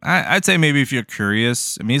 I'd say maybe if you're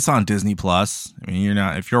curious. I mean, it's on Disney Plus. I mean,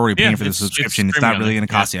 if you're already paying for the subscription, it's not really going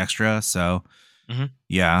to cost you extra. So,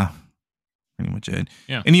 yeah, pretty much it.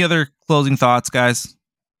 Yeah. Any other closing thoughts, guys? Do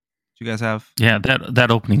you guys have? Yeah, that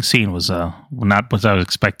opening scene was not what I was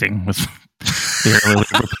expecting. With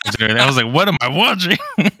I was like, "What am I watching?"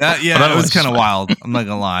 That was kind of wild. I'm not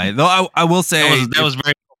gonna lie, though. I will say that was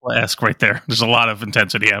very Coppola-esque right there. There's a lot of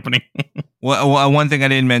intensity happening. Well, one thing I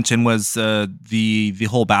didn't mention was the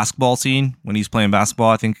whole basketball scene when he's playing basketball.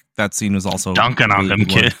 I think that scene was also dunking on them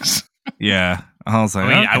kids. Yeah, I was like,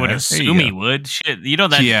 I would assume he would. Shit,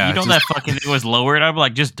 that fucking thing was lowered. I'd be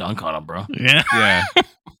like, just dunk on him, bro. Yeah.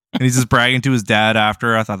 And he's just bragging to his dad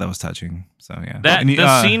after. I thought that was touching. So yeah,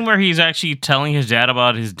 the scene where he's actually telling his dad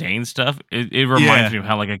about his Dane stuff, it reminds me of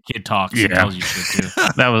how like a kid talks and tells you shit too.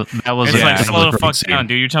 that was. It's like slow the fuck down,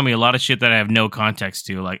 dude. You're telling me a lot of shit that I have no context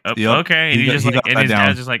to. Like, okay, and his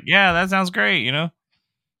dad's just like, yeah, that sounds great, I'm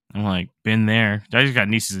like, been there. I just got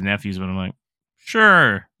nieces and nephews, but I'm like,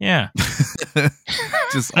 sure, yeah,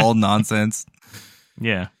 just all nonsense.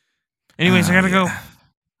 Yeah. Anyways, I gotta go.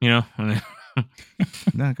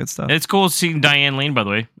 No, good stuff. It's cool seeing Diane Lane, by the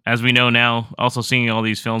way. As we know now, also seeing all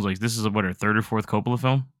these films, like this is her third or fourth Coppola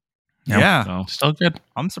film. Yeah. So. Still good.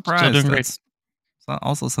 I'm surprised. Still doing great. It's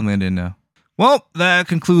also something I didn't know. Well, that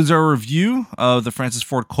concludes our review of the Francis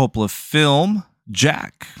Ford Coppola film,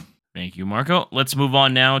 Jack. Thank you, Marco. Let's move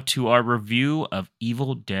on now to our review of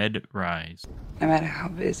Evil Dead Rise. No matter how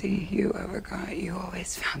busy you ever got, you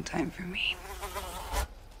always found time for me.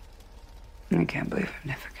 I can't believe I'm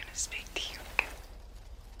never going to speak to you again.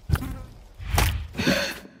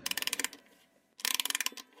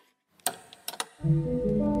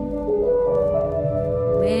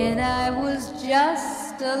 When I was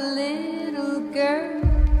just a little girl,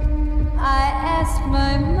 I asked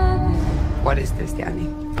my mother, What is this, Danny?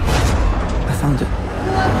 I found it.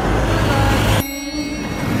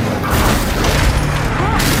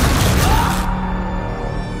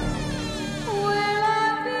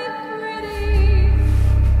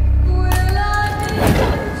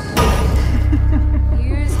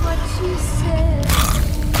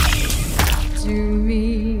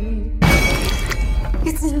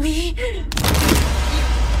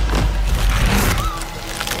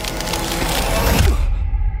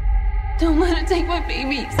 Don't let it take my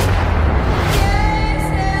babies.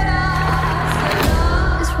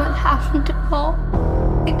 This is what happened to Paul.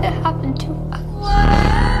 It happened to us.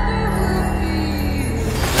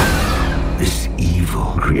 This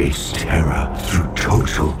evil creates terror through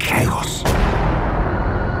total chaos.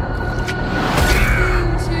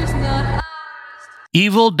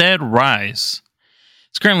 Evil Dead Rise.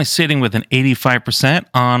 It's currently sitting with an 85%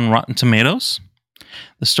 on Rotten Tomatoes.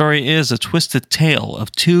 The story is a twisted tale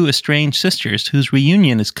of two estranged sisters whose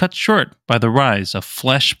reunion is cut short by the rise of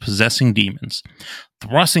flesh-possessing demons,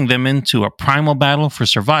 thrusting them into a primal battle for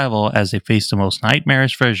survival as they face the most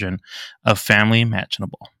nightmarish version of family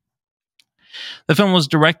imaginable. The film was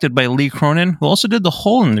directed by Lee Cronin, who also did The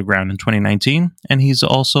Hole in the Ground in 2019, and he's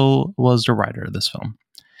also was the writer of this film.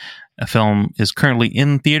 The film is currently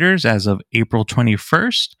in theaters as of April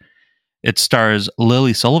 21st. It stars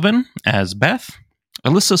Lily Sullivan as Beth,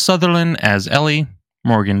 Alyssa Sutherland as Ellie,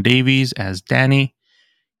 Morgan Davies as Danny,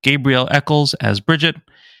 Gabrielle Eccles as Bridget,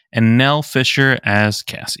 and Nell Fisher as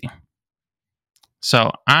Cassie.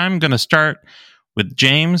 So I'm going to start with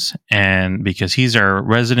James, and because he's our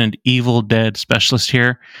resident Evil Dead specialist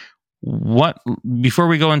here, before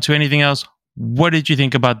we go into anything else, what did you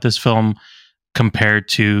think about this film compared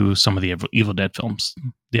to some of the Evil Dead films,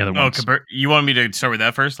 the other ones? You want me to start with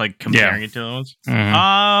that first, like comparing it to the ones?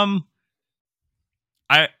 Mm-hmm.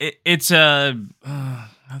 It's a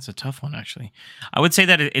That's a tough one, actually. I would say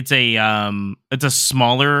that it's a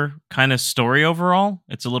smaller kind of story overall.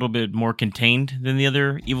 It's a little bit more contained than the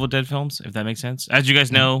other Evil Dead films, if that makes sense. As you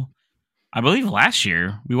guys know, I believe last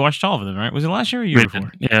year we watched all of them, right? Was it last year or a year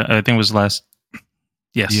before? Yeah, I think it was last.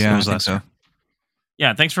 Yes, Yeah, it was I think last so. year.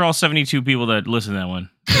 Yeah, thanks for all 72 people that listened to that one.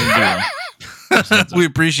 We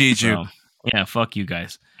appreciate you. So, yeah, fuck you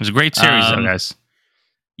guys. It was a great series, though, guys.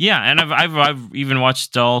 Yeah, and I've even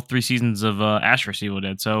watched all 3 seasons of Ash vs. Evil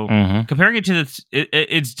Dead. So Mhm. comparing it to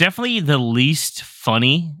it's definitely the least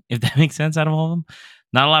funny, if that makes sense, out of all of them.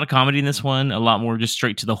 Not a lot of comedy in this one. A lot more just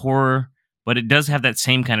straight to the horror, but it does have that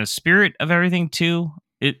same kind of spirit of everything too.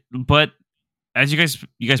 But as you guys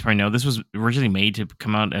probably know, this was originally made to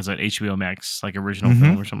come out as an HBO Max like original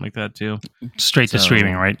film or something like that too. Straight to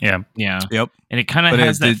streaming, right? Yeah. Yeah. Yep. And it kind of But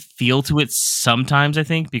has it that did- feel to it sometimes, I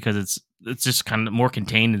think, because it's just kind of more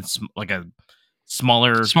contained. It's like a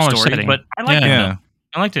smaller story, setting. but I liked it. Yeah. Though.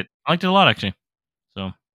 I liked it. I liked it a lot, actually.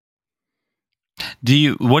 So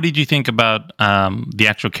What did you think about the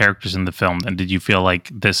actual characters in the film? And did you feel like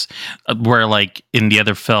this, where like in the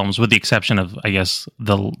other films, with the exception of, I guess,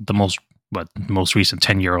 the most recent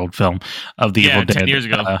 10-year-old film of the Evil Dead, 10 years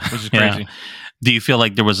ago, which is crazy. Do you feel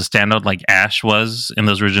like there was a standout like Ash was in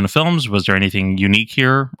those original films? Was there anything unique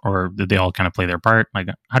here, or did they all kind of play their part? Like,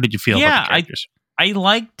 how did you feel about the characters? I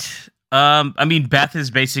liked. I mean, Beth is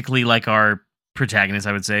basically like our protagonist.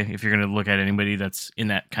 I would say, if you're going to look at anybody that's in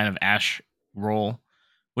that kind of Ash role,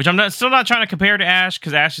 which I'm still not trying to compare to Ash,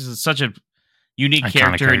 because Ash is such a unique Iconic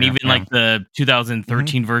character, and character, even like the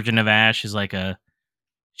 2013 version of Ash is like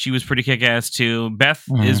she was pretty kick-ass too. Beth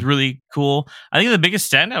is really cool. I think the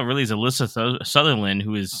biggest standout really is Alyssa Sutherland,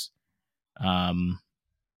 who is, if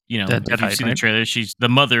you've seen the trailer, she's the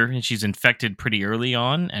mother, and she's infected pretty early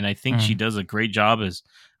on, and I think she does a great job as.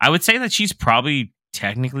 I would say that she's probably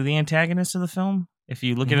technically the antagonist of the film, if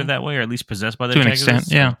you look at it that way, or at least possessed by the To an antagonist.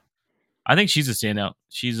 extent, yeah. I think she's a standout.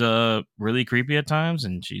 She's really creepy at times,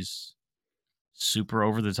 and she's super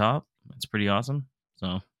over the top. It's pretty awesome.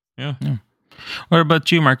 So yeah. What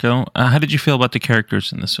about you, Marco? How did you feel about the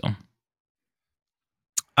characters in this film?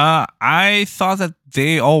 I thought that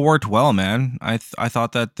they all worked well, man. I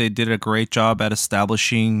thought that they did a great job at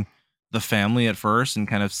establishing the family at first and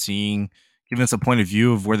kind of giving us a point of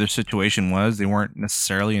view of where their situation was. They weren't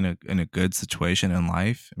necessarily in a good situation in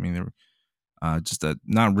life. I mean, they were just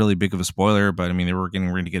not really big of a spoiler, but I mean, they were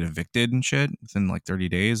getting ready to get evicted and shit within like 30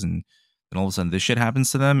 days, and then all of a sudden this shit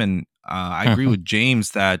happens to them. And I agree with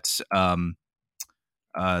James that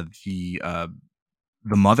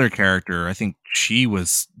the mother character, I think she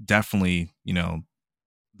was definitely,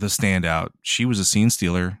 the standout. She was a scene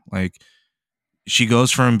stealer. Like, she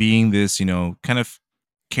goes from being this, kind of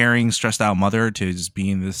caring, stressed out mother to just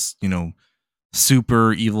being this,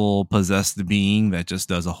 super evil possessed being that just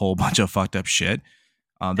does a whole bunch of fucked up shit.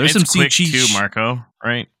 There's some quick scene too, Marco.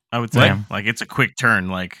 Right? I would say, like, it's a quick turn.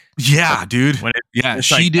 Like, yeah, dude. It's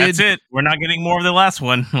she like, did. That's it. We're not getting more of the last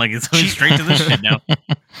one. Like, it's going straight to this shit now.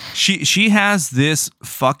 She has this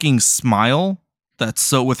fucking smile that's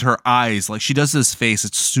so, with her eyes, like she does this face,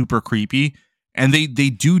 it's super creepy, and they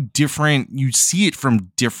do different. You see it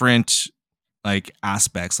from different like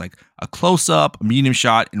aspects, like a close up, a medium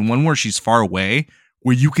shot, and one where she's far away,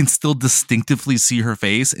 where you can still distinctively see her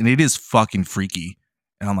face, and it is fucking freaky.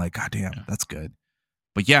 And I'm like, God damn, that's good.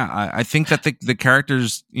 But yeah, I think that the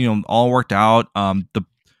characters, all worked out.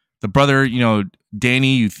 The brother,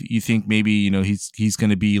 Danny, you think maybe, he's going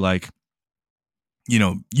to be like,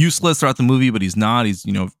 useless throughout the movie, but he's not. He's,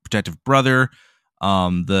 protective brother.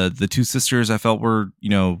 The two sisters I felt were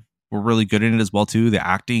really good in it as well too. The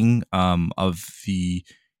acting of the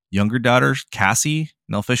younger daughter, Cassie,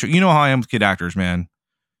 Nell Fisher. You know how I am with kid actors, man.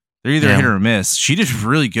 They're either hit or miss. She did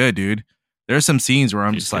really good, dude. There's some scenes where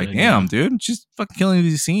I'm just like, damn, dude, she's fucking killing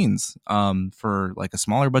these scenes. For like a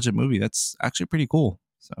smaller budget movie, that's actually pretty cool.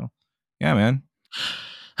 So, yeah, man.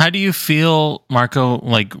 How do you feel, Marco,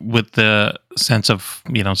 like with the sense of,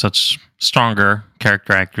 such stronger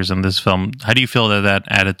character actors in this film? How do you feel that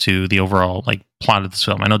added to the overall like plot of this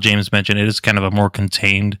film? I know James mentioned it is kind of a more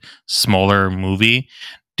contained, smaller movie.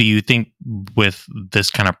 Do you think with this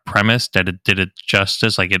kind of premise that it did it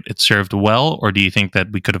justice, like it served well, or do you think that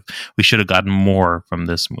we should have gotten more from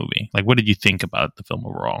this movie? Like, what did you think about the film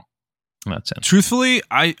overall in that sense? Truthfully,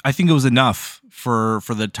 I think it was enough for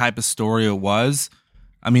the type of story it was.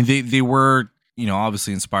 I mean, they were,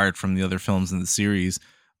 obviously inspired from the other films in the series,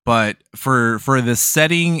 but for the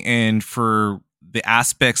setting and for the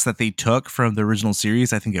aspects that they took from the original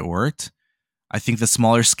series, I think it worked. I think the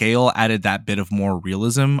smaller scale added that bit of more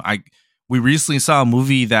realism. We recently saw a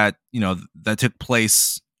movie that, that took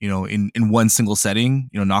place, in one single setting,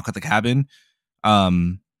 Knock at the Cabin.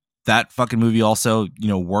 That fucking movie also,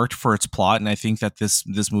 worked for its plot. And I think that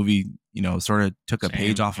this movie, sort of took a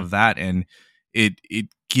page off of that, and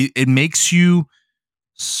it makes you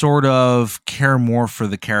sort of care more for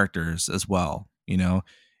the characters as well.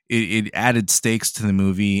 It added stakes to the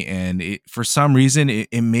movie, and for some reason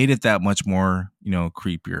it made it that much more,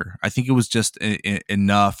 creepier. I think it was just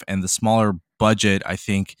enough, and the smaller budget, I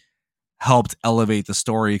think, helped elevate the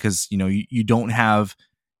story, because you don't have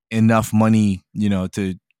enough money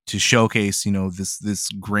to showcase this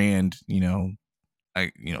grand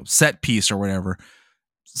set piece or whatever,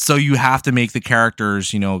 so you have to make the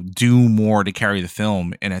characters do more to carry the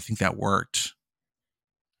film, and I think that worked.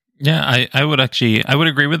 Yeah, I would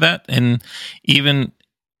agree with that, and even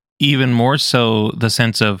more so the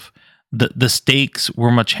sense of the stakes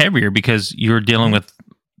were much heavier, because you're dealing with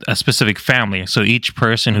a specific family. So each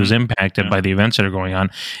person who's impacted by the events that are going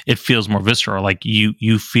on, it feels more visceral. Like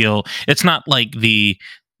you feel, it's not like the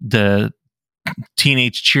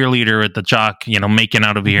teenage cheerleader at the jock, making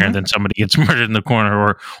out over here, and then somebody gets murdered in the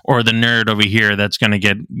corner, or the nerd over here that's going to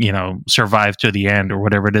get, survive to the end, or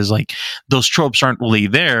whatever it is. Like, those tropes aren't really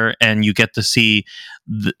there, and you get to see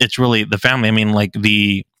it's really the family. I mean, like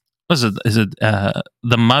the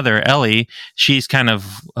mother, Ellie, she's kind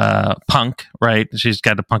of punk, right? She's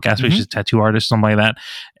got a punk aspect. She's a tattoo artist, something like that.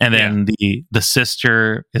 And then the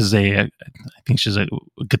sister is I think she's a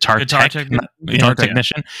guitar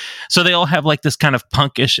technician. So they all have like this kind of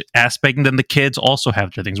punkish aspect. And then the kids also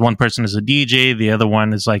have their things. One person is a DJ. The other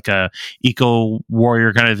one is like a eco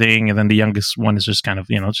warrior kind of thing. And then the youngest one is just kind of,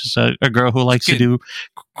 just a girl who likes to do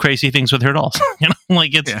crazy things with her dolls.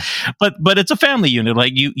 Like it's, but it's a family unit.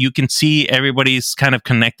 Like you can see everybody's kind of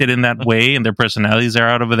connected in that way, and their personalities are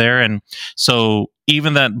out over there. And so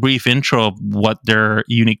even that brief intro of what their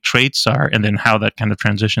unique traits are, and then how that kind of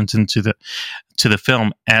transitions into the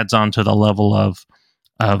film, adds on to the level of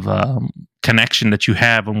connection that you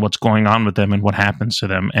have and what's going on with them and what happens to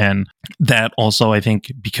them. And that also, I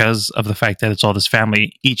think, because of the fact that it's all this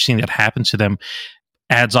family, each thing that happens to them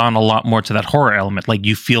adds on a lot more to that horror element. Like,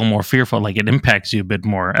 you feel more fearful, like it impacts you a bit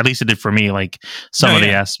more. At least it did for me. Like some of the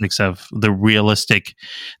aspects of the realistic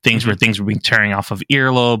things where things were being tearing off of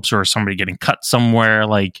earlobes, or somebody getting cut somewhere.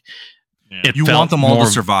 Like, you want them all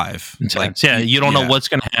to survive. Like, you don't know what's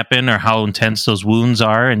going to happen or how intense those wounds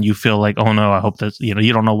are, and you feel like, oh no, I hope that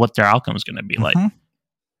you don't know what their outcome is going to be like.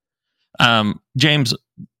 James,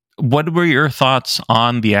 what were your thoughts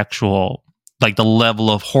on the actual, like, the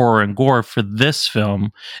level of horror and gore for this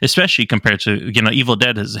film, especially compared to, Evil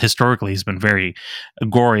Dead historically has been very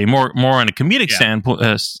gory, more in a comedic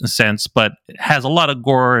sense, but it has a lot of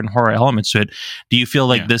gore and horror elements to it. Do you feel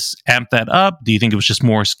like this amped that up? Do you think it was just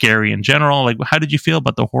more scary in general? Like, how did you feel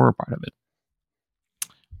about the horror part of it?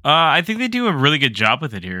 I think they do a really good job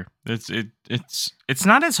with it here. It's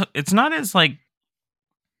not as like,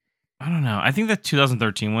 I don't know. I think the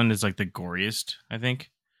 2013 one is like the goriest, I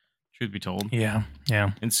think. Truth be told. Yeah.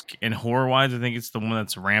 And horror-wise, I think it's the one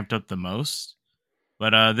that's ramped up the most.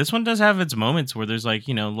 But this one does have its moments where there's like,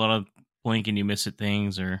 a lot of blink and you miss it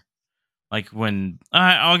things, or like when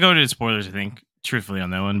I'll go to the spoilers, I think, truthfully, on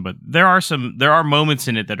that one. But there are moments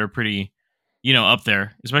in it that are pretty, up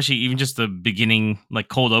there, especially even just the beginning, like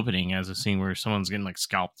cold opening, as a scene where someone's getting like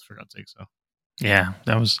scalped, for God's sake. So yeah,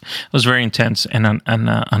 that was very intense and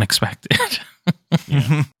unexpected.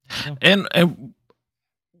 And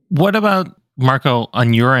what about, Marco,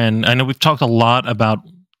 on your end? I know we've talked a lot about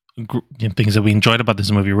things that we enjoyed about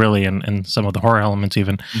this movie, really, and some of the horror elements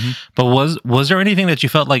even. But was there anything that you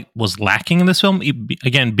felt like was lacking in this film?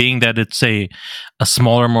 Again, being that it's a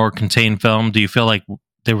smaller, more contained film, do you feel like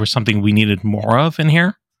there was something we needed more of in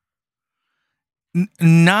here?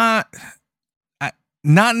 Not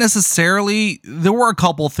necessarily. There were a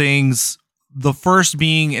couple things. The first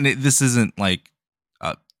being, and this isn't like,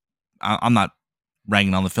 I'm not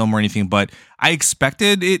ragging on the film or anything, but I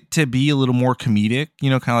expected it to be a little more comedic,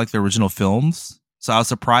 kind of like the original films. So I was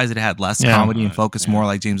surprised it had less comedy and focused more,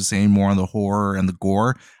 like James was saying, more on the horror and the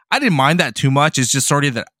gore. I didn't mind that too much. It's just sort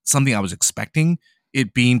of something I was expecting,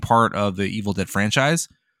 it being part of the Evil Dead franchise.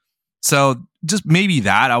 So just maybe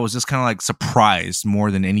that I was just kind of like surprised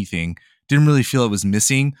more than anything. Didn't really feel it was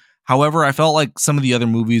missing. However, I felt like some of the other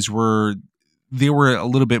movies were a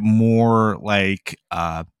little bit more like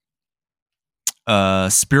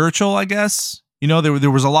spiritual, I guess.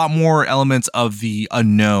 There was a lot more elements of the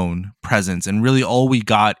unknown presence, and really all we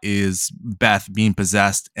got is Beth being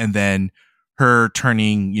possessed, and then her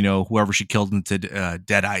turning, whoever she killed into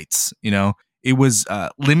deadites. It was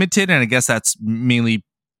limited, and I guess that's mainly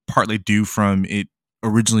partly due from it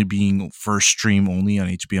originally being first stream only on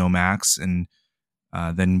HBO Max and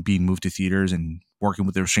then being moved to theaters and working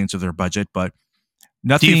with the restraints of their budget. But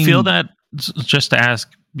nothing. Do you feel that, just to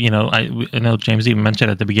ask, I know James even mentioned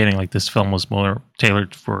at the beginning, like this film was more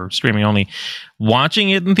tailored for streaming only. Watching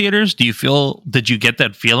it in theaters, did you get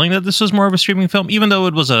that feeling that this was more of a streaming film? Even though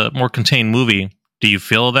it was a more contained movie, do you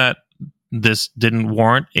feel that this didn't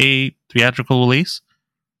warrant a theatrical release?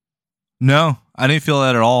 No, I didn't feel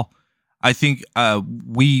that at all. I think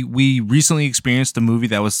we recently experienced a movie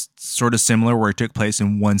that was sort of similar, where it took place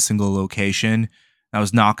in one single location. That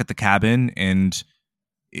was Knock at the Cabin, and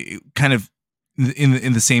it kind of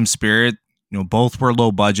in the same spirit. Both were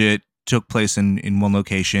low budget, took place in one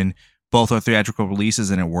location. Both are theatrical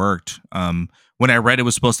releases, and it worked. When I read it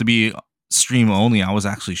was supposed to be stream only, I was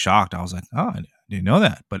actually shocked. I was like, oh, I didn't know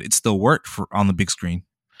that, but it still worked on the big screen.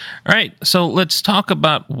 All right, so let's talk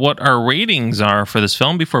about what our ratings are for this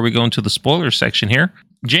film before we go into the spoilers section here.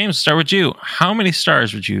 James, start with you. How many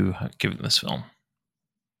stars would you give this film?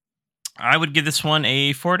 I would give this one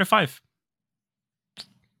a 4 out of 5.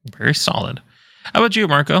 Very solid. How about you,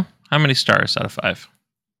 Marco? How many stars out of 5?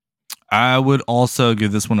 I would also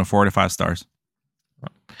give this one a 4 out of 5 stars.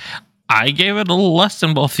 I gave it a little less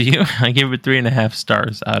than both of you. I gave it 3.5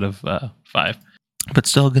 stars out of 5, but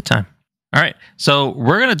still a good time. All right, so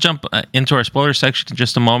we're going to jump into our spoiler section in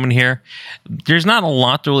just a moment here. There's not a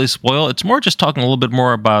lot to really spoil. It's more just talking a little bit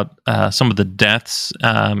more about some of the deaths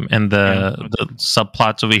and the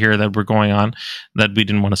subplots over here that were going on that we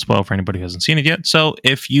didn't want to spoil for anybody who hasn't seen it yet. So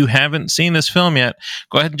if you haven't seen this film yet,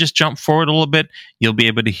 go ahead and just jump forward a little bit. You'll be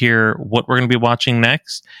able to hear what we're going to be watching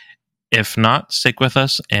next. If not, stick with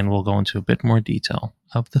us and we'll go into a bit more detail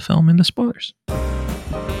of the film and the spoilers.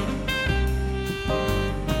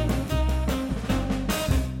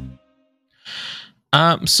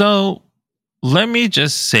 So let me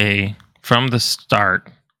just say from the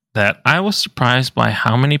start that I was surprised by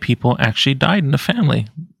how many people actually died in the family.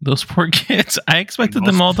 Those poor kids. I expected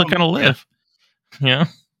them all to kind of live. Yeah.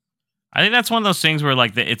 I think that's one of those things where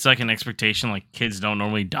it's like an expectation, like kids don't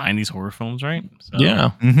normally die in these horror films, right? So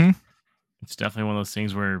yeah. Mm-hmm. It's definitely one of those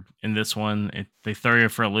things where in this one, they throw you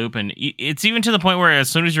for a loop, and it's even to the point where as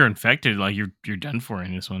soon as you're infected, like you're done for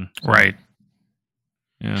in this one. So, right.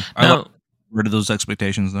 Yeah. I rid of those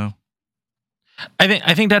expectations, though.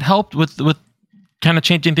 I think that helped with kind of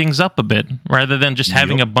changing things up a bit, rather than just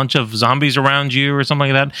having a bunch of zombies around you or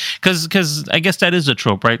something like that. Because I guess that is a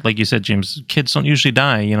trope, right? Like you said, James, kids don't usually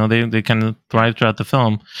die. They kind of thrive throughout the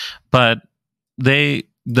film, but the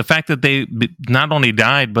fact that they not only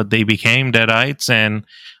died, but they became deadites and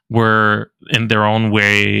were in their own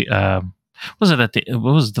way. Was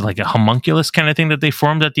it like a homunculus kind of thing that they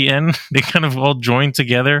formed at the end? They kind of all joined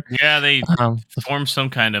together. Yeah, they formed some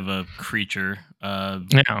kind of a creature.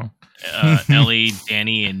 Yeah. Ellie,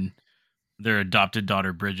 Danny, and their adopted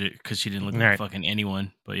daughter Bridget, because she didn't look like fucking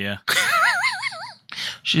anyone. But yeah,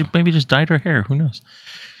 she maybe just dyed her hair. Who knows?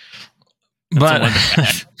 But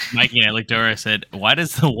Mikey and I looked at her. I said, "Why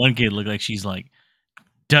does the one kid look like she's like?"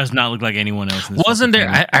 Does not look like anyone else. In this Wasn't there?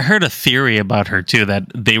 I heard a theory about her too, that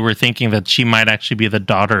they were thinking that she might actually be the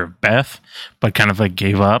daughter of Beth, but kind of like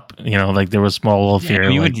gave up. Like there was a small little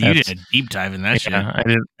theory. You did a deep dive in that shit. I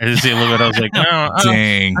did see a little bit. I was like, no,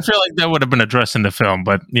 dang. I feel like that would have been addressed in the film,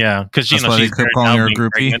 but yeah, because she's kept calling her a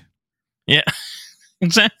groupie. Pregnant. Yeah,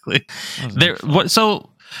 exactly. So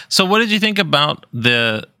what did you think about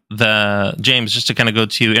the James? Just to kind of go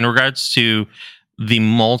to you in regards to the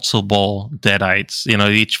multiple deadites,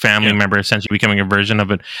 each family member essentially becoming a version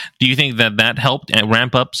of it. Do you think that helped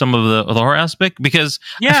ramp up some of the horror aspect? Because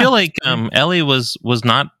I feel like Ellie was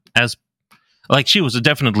not as, like, she was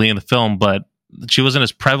definitely in the film, but she wasn't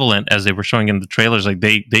as prevalent as they were showing in the trailers. Like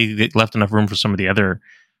they left enough room for some of the other,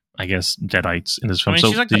 I guess, deadites in this film.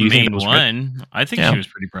 She's like the main one. I think she was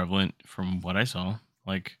pretty prevalent from what I saw.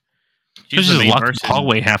 Like, she's just locked in the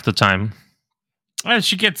hallway half the time.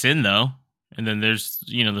 She gets in though. And then there's,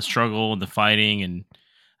 the struggle and the fighting. And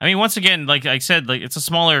I mean, once again, like I said, like it's a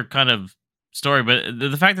smaller kind of story, but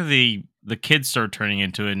the fact that the kids start turning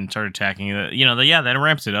into it and start attacking it, that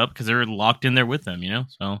ramps it up because they're locked in there with them,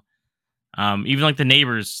 So even like the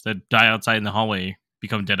neighbors that die outside in the hallway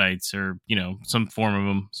become deadites or, some form of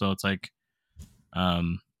them. So it's like,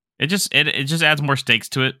 it just adds more stakes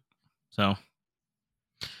to it. So.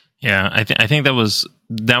 Yeah, I think that was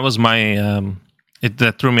my,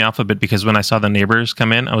 that threw me off a bit because when I saw the neighbors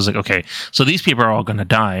come in, I was like, okay, so these people are all going to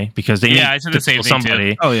die because they need I said the same kill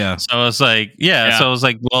somebody. Too. Oh yeah. So I was like, so I was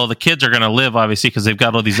like, well, the kids are going to live obviously because they've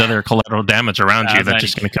got all these other collateral damage around you that's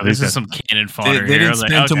just going to kill. This is some cannon fodder. They didn't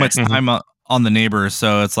spend too much time on the neighbors,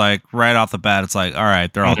 so it's like right off the bat, it's like, all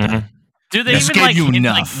right, they're all dead. Do they This even gave like, you hint,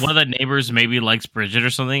 enough. like one of the neighbors maybe likes Bridget or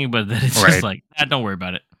something, but then it's Right. just like, don't worry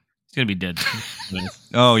about it. He's gonna be dead.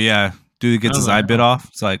 Oh yeah, dude gets his eye bit off.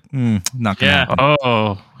 It's like, not gonna Yeah. happen.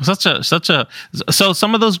 Oh, such a. So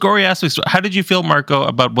some of those gory aspects. How did you feel, Marco,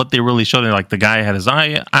 about what they really showed? Like the guy had his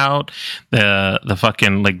eye out. The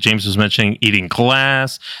fucking, like James was mentioning, eating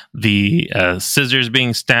glass. The scissors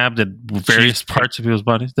being stabbed at various parts of people's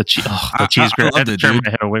bodies. The cheese I grater. I had loved to it, turn dude.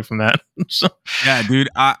 my head away from that. So, Yeah, dude.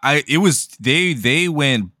 It was they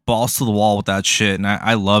went balls to the wall with that shit, and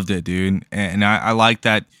I loved it, dude. And I like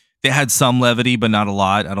that they had some levity, but not a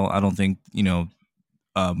lot. I don't think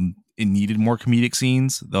it needed more comedic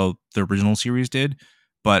scenes, though the original series did.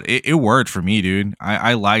 But it worked for me, dude.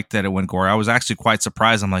 I liked that it went gory. I was actually quite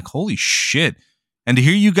surprised. I'm like, holy shit. And to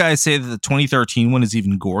hear you guys say that the 2013 one is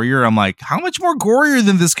even gorier, I'm like, how much more gorier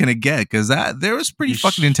than this can it get? Because that was pretty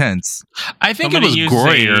fucking intense. I think Somebody it was used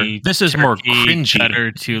gorier. a This is more turkey cringy.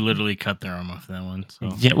 cutter to literally cut their arm off that one.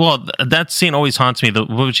 So. Yeah, well, that scene always haunts me. What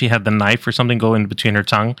would she had the knife or something go in between her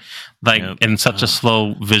tongue, like in such a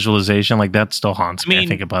slow visualization, like that still haunts me. I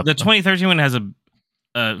think about the 2013 one has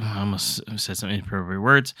I almost said some inappropriate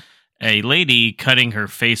words. A lady cutting her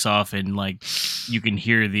face off, and like you can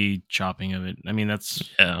hear the chopping of it. I mean, it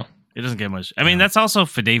doesn't get much. I mean, that's also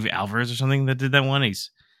for Dave Alvarez or something that did that one. He's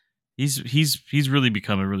really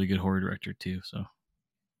become a really good horror director too. So,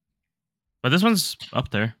 but this one's up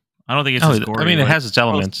there. I don't think it's as gory. I mean, it has its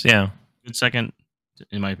elements. Yeah, good second,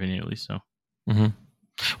 in my opinion, at least. So. Mm-hmm.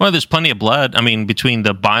 Well, there's plenty of blood. I mean, between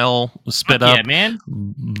the bile spit up, man,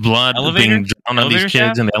 blood elevator? being drawn on these Elevator kids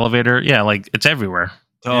shaft? in the elevator. Yeah, like it's everywhere.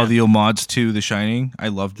 Oh, the homage to The Shining. I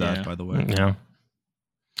loved that, by the way. Yeah.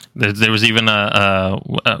 There was even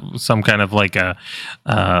some kind of like a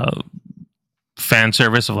fan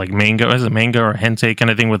service of like manga or hentai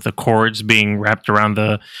kind of thing with the cords being wrapped around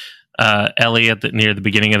the Ellie near the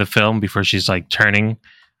beginning of the film before she's like turning.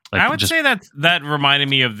 Like I would say that reminded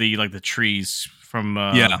me of the trees from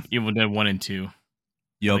Evil Dead 1 and 2.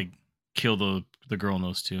 Yep. Like kill the girl in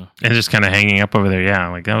those two. And just kind of hanging up over there. Yeah,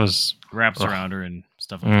 like that was wraps around her and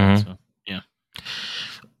stuff like that. So yeah.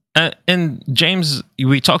 And James,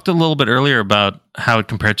 we talked a little bit earlier about how it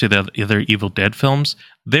compared to the other Evil Dead films.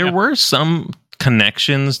 There were some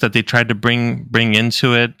connections that they tried to bring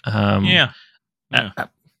into it. I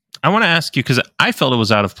want to ask you because I felt it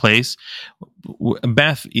was out of place.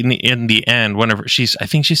 Beth, in the end, whenever I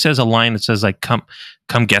think she says a line that says like "come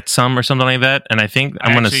get some" or something like that. And I think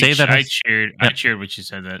I'm going to say that I cheered when she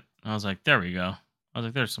said that. I was like, there we go. I was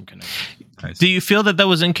like, there's some connection. Nice. Do you feel that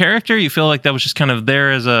was in character? You feel like that was just kind of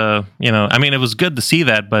there as a, I mean, it was good to see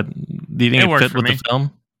that, but do you think it fit with the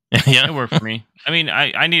film? Yeah, it worked for me. I mean,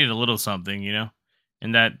 I needed a little something,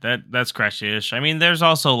 and that's Crash-ish. I mean, there's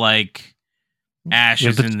also like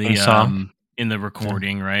ashes in the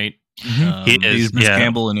recording, right? He is Bruce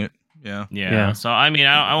Campbell in it. Yeah. So I mean,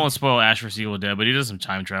 I won't spoil Ash vs. Evil Dead, but he does some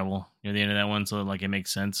time travel near the end of that one, so like it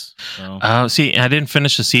makes sense. So see, I didn't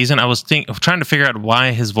finish the season. I was trying to figure out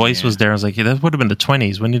why his voice was there. I was like, that would have been the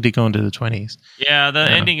 20s. When did he go into the 20s? Yeah, the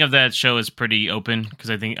ending of that show is pretty open because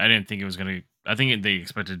I didn't think it was gonna. I think they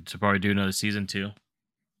expected to probably do another season too,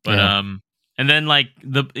 but and then like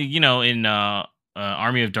in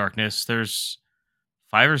Army of Darkness, there's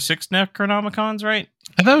 5 or 6 Necronomicons, right?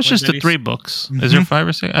 I thought it was just the 3 books. Is there 5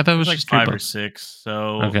 or 6? I thought it was like just 3 5 or books. 6.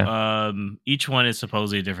 So each one is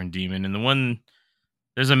supposedly a different demon, and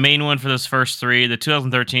there's a main one for those first 3. The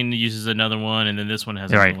 2013 uses another one, and then this one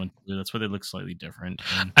has another one too. That's why they look slightly different.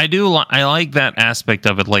 I like that aspect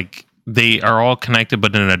of it. Like they are all connected,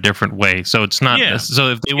 but in a different way. So it's not. Yeah. So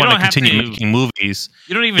if they want to continue making movies,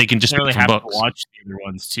 you don't even they can just really pick have from to books. watch the other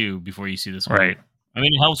ones too before you see this one. Right. I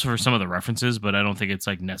mean, it helps for some of the references, but I don't think it's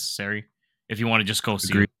like necessary if you want to just go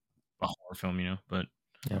see a horror film, But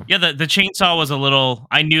the chainsaw was a little.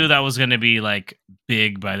 I knew that was going to be like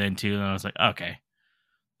big by then too, and I was like, okay,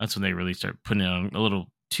 that's when they really start putting it on a little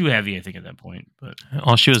too heavy. I think at that point, but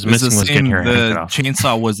all she was missing was getting her head the off.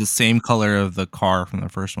 chainsaw was the same color of the car from the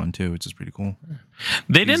first one too, which is pretty cool.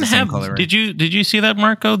 They didn't have. Color, right? Did you see that,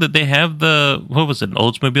 Marco? That they have the what was it, an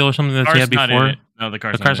Oldsmobile or something that they had before? No, the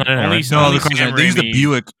car's not in it. Only Right? No, the car's not. They used the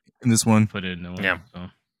Buick in this one. Put it in the one. Yeah. So.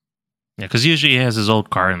 Yeah, because usually he has his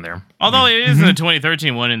old car in there. Although it is in the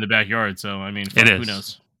 2013 one in the backyard, so I mean, it is. Who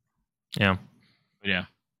knows? Yeah. But yeah.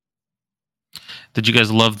 Did you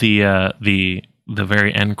guys love the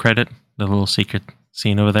very end credit, the little secret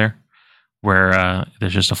scene over there, where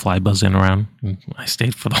there's just a fly buzzing around? I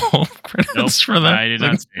stayed for the whole credits for that. I did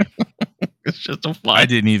not stay. It's just a fly. I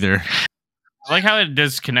didn't either. I like how it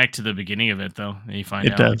does connect to the beginning of it, though. And you find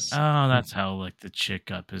It out, does. like, oh, that's how like the chick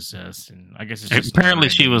got possessed, and I guess it's just Apparently,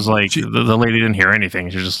 she was like the lady didn't hear anything.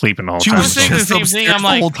 She was just sleeping the whole She time. I was thinking the just same thing. upstairs I'm the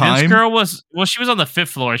like, whole this time? girl was she was on the 5th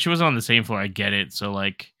floor. She wasn't on the same floor. I get it. So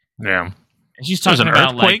like, Yeah. and she's There was talking an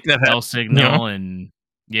about like earthquake that had- cell signal, you know? and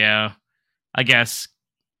yeah, I guess,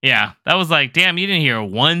 yeah, that was like, damn, you didn't hear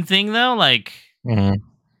one thing though. Like, Mhm.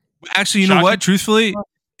 Actually, you know Shocking. what? Truthfully,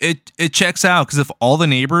 it checks out because if all the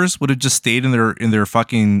neighbors would have just stayed in their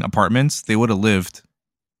fucking apartments, they would have lived.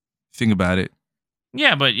 Think about it.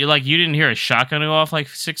 yeah, but you didn't hear a shotgun go off like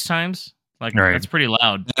 6 times. Like Right. that's pretty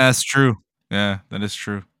loud. That's true. Yeah, that is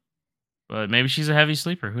true. But maybe she's a heavy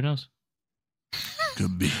sleeper. Who knows?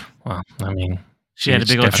 Could be. Well, I mean, She had a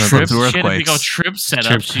it's big old definitely- trip. She had a big earthquakes. old trip set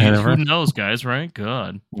Trip up. set up. Who knows, guys? Right?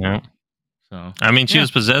 God. yeah. So I mean, she Yeah.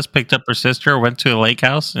 was possessed, picked up her sister, went to a lake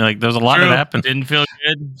house. Like, there's a lot True. that happened. Didn't feel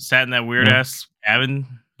good. Sat in that weird Yeah. ass cabin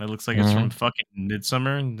that looks like it's Mhm. from fucking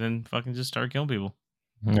Midsummer, and then fucking just started killing people.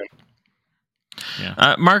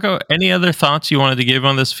 Marco, any other thoughts you wanted to give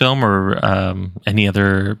on this film, or any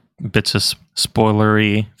other bits of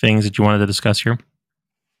spoilery things that you wanted to discuss here?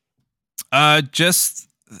 Just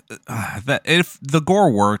that if the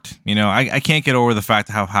gore worked, I can't get over the fact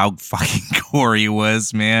how fucking gory it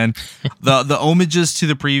was, man. The homages to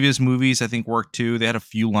the previous movies I think worked too. They had a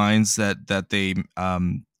few lines that they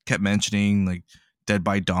kept mentioning, like "Dead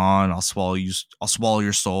by Dawn," "I'll swallow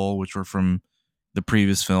your soul," which were from the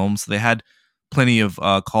previous films. They had plenty of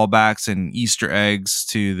callbacks and Easter eggs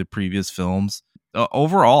to the previous films.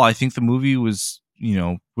 Overall, I think the movie was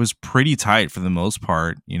pretty tight for the most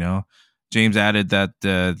part. James added that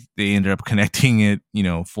they ended up connecting it,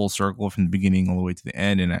 full circle from the beginning all the way to the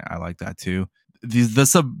end, and I like that too. The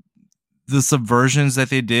subversions that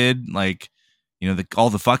they did, like all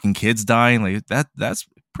the fucking kids dying, like that's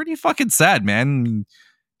pretty fucking sad, man. I mean,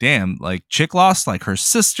 damn, like chick lost like her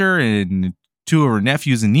sister and 2 of her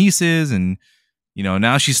nephews and nieces, and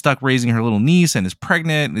now she's stuck raising her little niece and is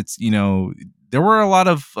pregnant. It's there were a lot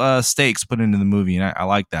of stakes put into the movie, and I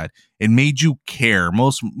like that. It made you care.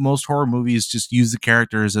 Most horror movies just use the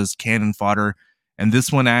characters as cannon fodder, and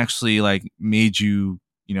this one actually like made you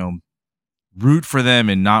root for them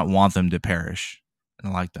and not want them to perish.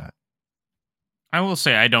 And I like that. I will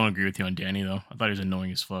say I don't agree with you on Danny though. I thought he was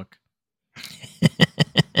annoying as fuck.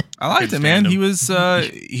 I liked it, Couldn't man. stand he him. was He's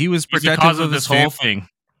the protective cause of of his this whole family. thing.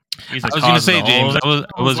 He's the I was going to cause of say, the James, whole-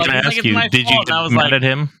 I was like, going to it's ask you, my did you fault. And I get was mad like, at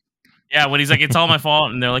him? Yeah, when he's like, it's all my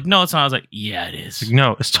fault, and they're like, no, it's not. I was like, yeah, it is.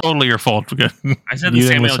 No, it's totally your fault. I said the You didn't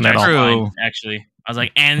Samuel listen at Jackson all. line, actually. I was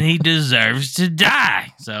like, and he deserves to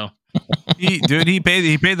die. So He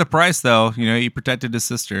paid the price though. He protected his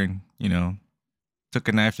sister and took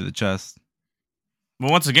a knife to the chest.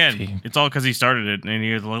 But once again, Gee. it's all because he started it, and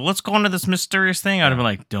he was like, let's go into this mysterious thing. I'd have been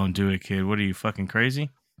like, don't do it, kid. What are you, fucking crazy?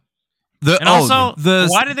 And also,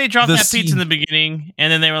 why did they drop the that pizza in scene- the beginning,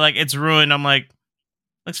 and then they were like, it's ruined? I'm like,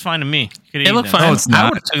 looks fine to me. It looked fine. No, it's I not.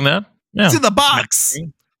 would have taken that. Yeah. It's in the box.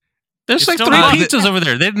 There's It's like still 3 not- pizzas over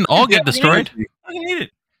there. They didn't all get destroyed. I need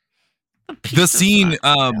it. The scene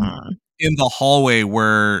in the hallway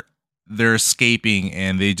where they're escaping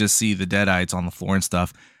and they just see the Deadites on the floor and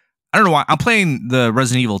stuff. I don't know why. I'm playing the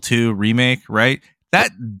Resident Evil 2 remake, right?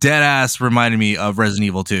 That dead ass reminded me of Resident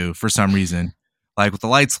Evil 2 for some reason. Like with the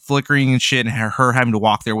lights flickering and shit, and her having to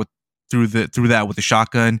walk there through that with the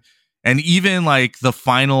shotgun, and even like the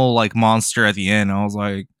final like monster at the end. I was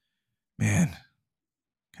like, man,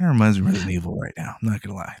 kind of reminds me of Resident Evil right now. I'm not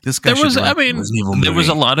gonna lie. This guy. There was, should I direct a mean, Resident Evil there was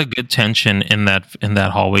a movie. lot of good tension in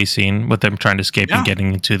that hallway scene with them trying to escape and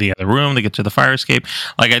getting into the other room. They get to the fire escape.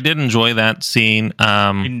 Like I did enjoy that scene.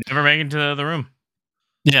 You never make it into the room.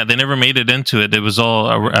 Yeah, they never made it into it. It was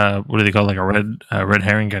all what do they call, like a red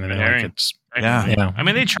herring kind of thing. herring. Like it's Yeah. I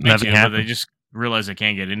mean, they tried Nothing to, but happened. they just realized they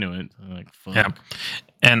can't get into it. They're like, fuck. Yeah.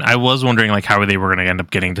 And I was wondering like how they were going to end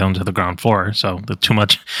up getting down to the ground floor. So the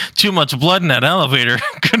too much blood in that elevator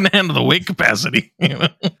couldn't handle the weight capacity.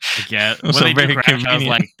 Yeah, when So they very do crash, I was convenient.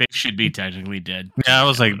 like, they should be technically dead. Yeah, I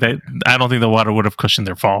was like, I don't think the water would have cushioned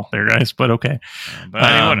their fall there, guys. But okay. But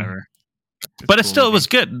I mean, whatever. But It's it still cool. was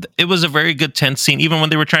good. It was a very good tense scene, even when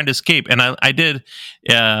they were trying to escape. And I did,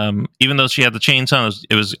 even though she had the chainsaw,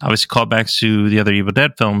 it was obviously callbacks to the other Evil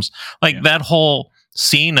Dead films. Like that whole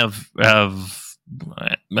scene of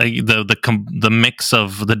like the mix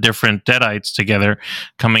of the different Deadites together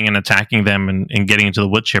coming and attacking them and getting into the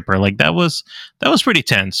wood chipper. Like that was pretty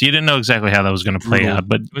tense. You didn't know exactly how that was going to play out,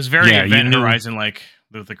 but It was very yeah, you Event knew- Horizon like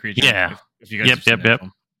with the creature. Yeah. If you guys Yep, have seen yep, that yep.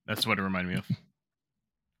 film. That's what it reminded me of.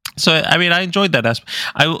 So I mean, I enjoyed that aspect.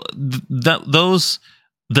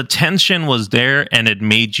 The tension was there, and it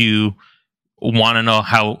made you want to know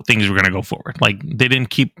how things were going to go forward. Like they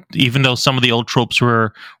didn't keep, even though some of the old tropes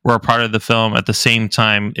were a part of the film, at the same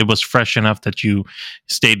time, it was fresh enough that you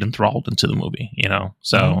stayed enthralled into the movie, you know?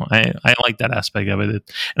 So I like that aspect of it.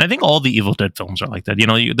 And I think all the Evil Dead films are like that. You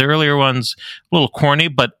know, the earlier ones, a little corny,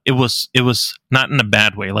 but it was not in a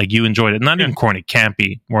bad way. Like you enjoyed it. Not even corny,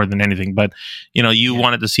 campy more than anything, but you know, you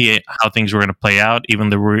wanted to see how things were going to play out. Even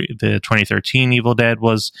the 2013 Evil Dead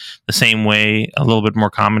was the same way, a little bit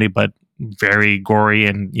more comedy, but very gory,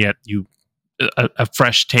 and yet a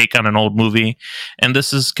fresh take on an old movie. And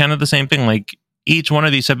this is kind of the same thing. Like each one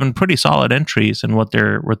of these have been pretty solid entries in what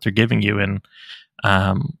they're giving you, and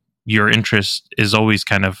your interest is always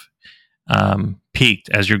kind of peaked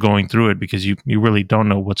as you're going through it, because you really don't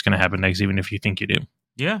know what's going to happen next, even if you think you do.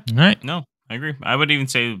 Yeah. All right. No, I agree. I would even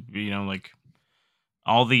say, you know, like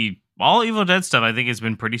all Evil Dead stuff, I think has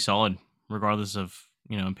been pretty solid, regardless of,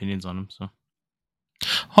 you know, opinions on them. So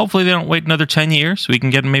hopefully they don't wait another 10 years. We can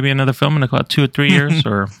get maybe another film in about 2 or 3 years,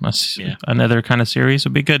 or another kind of series.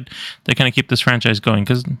 It'd be good. They kind of keep this franchise going,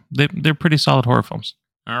 because they're pretty solid horror films.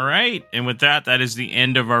 All right. And with that is the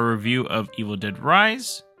end of our review of Evil Dead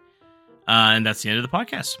Rise. And that's the end of the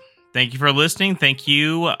podcast. Thank you for listening. Thank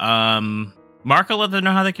you. Marco, let them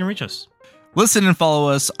know how they can reach us. Listen and follow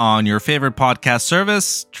us on your favorite podcast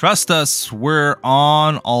service. Trust us, we're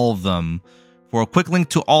on all of them. For a quick link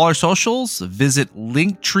to all our socials, visit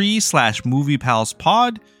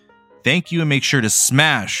linktree/moviepalspod. Thank you, and make sure to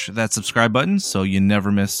smash that subscribe button so you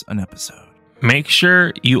never miss an episode. Make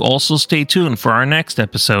sure you also stay tuned for our next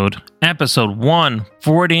episode, episode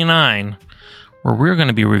 149, where we're going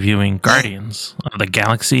to be reviewing Guardians of the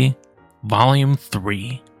Galaxy Volume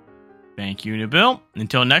 3. Thank you, Nabil.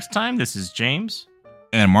 Until next time, this is James.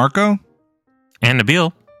 And Marco. And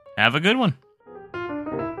Nabil. Have a good one.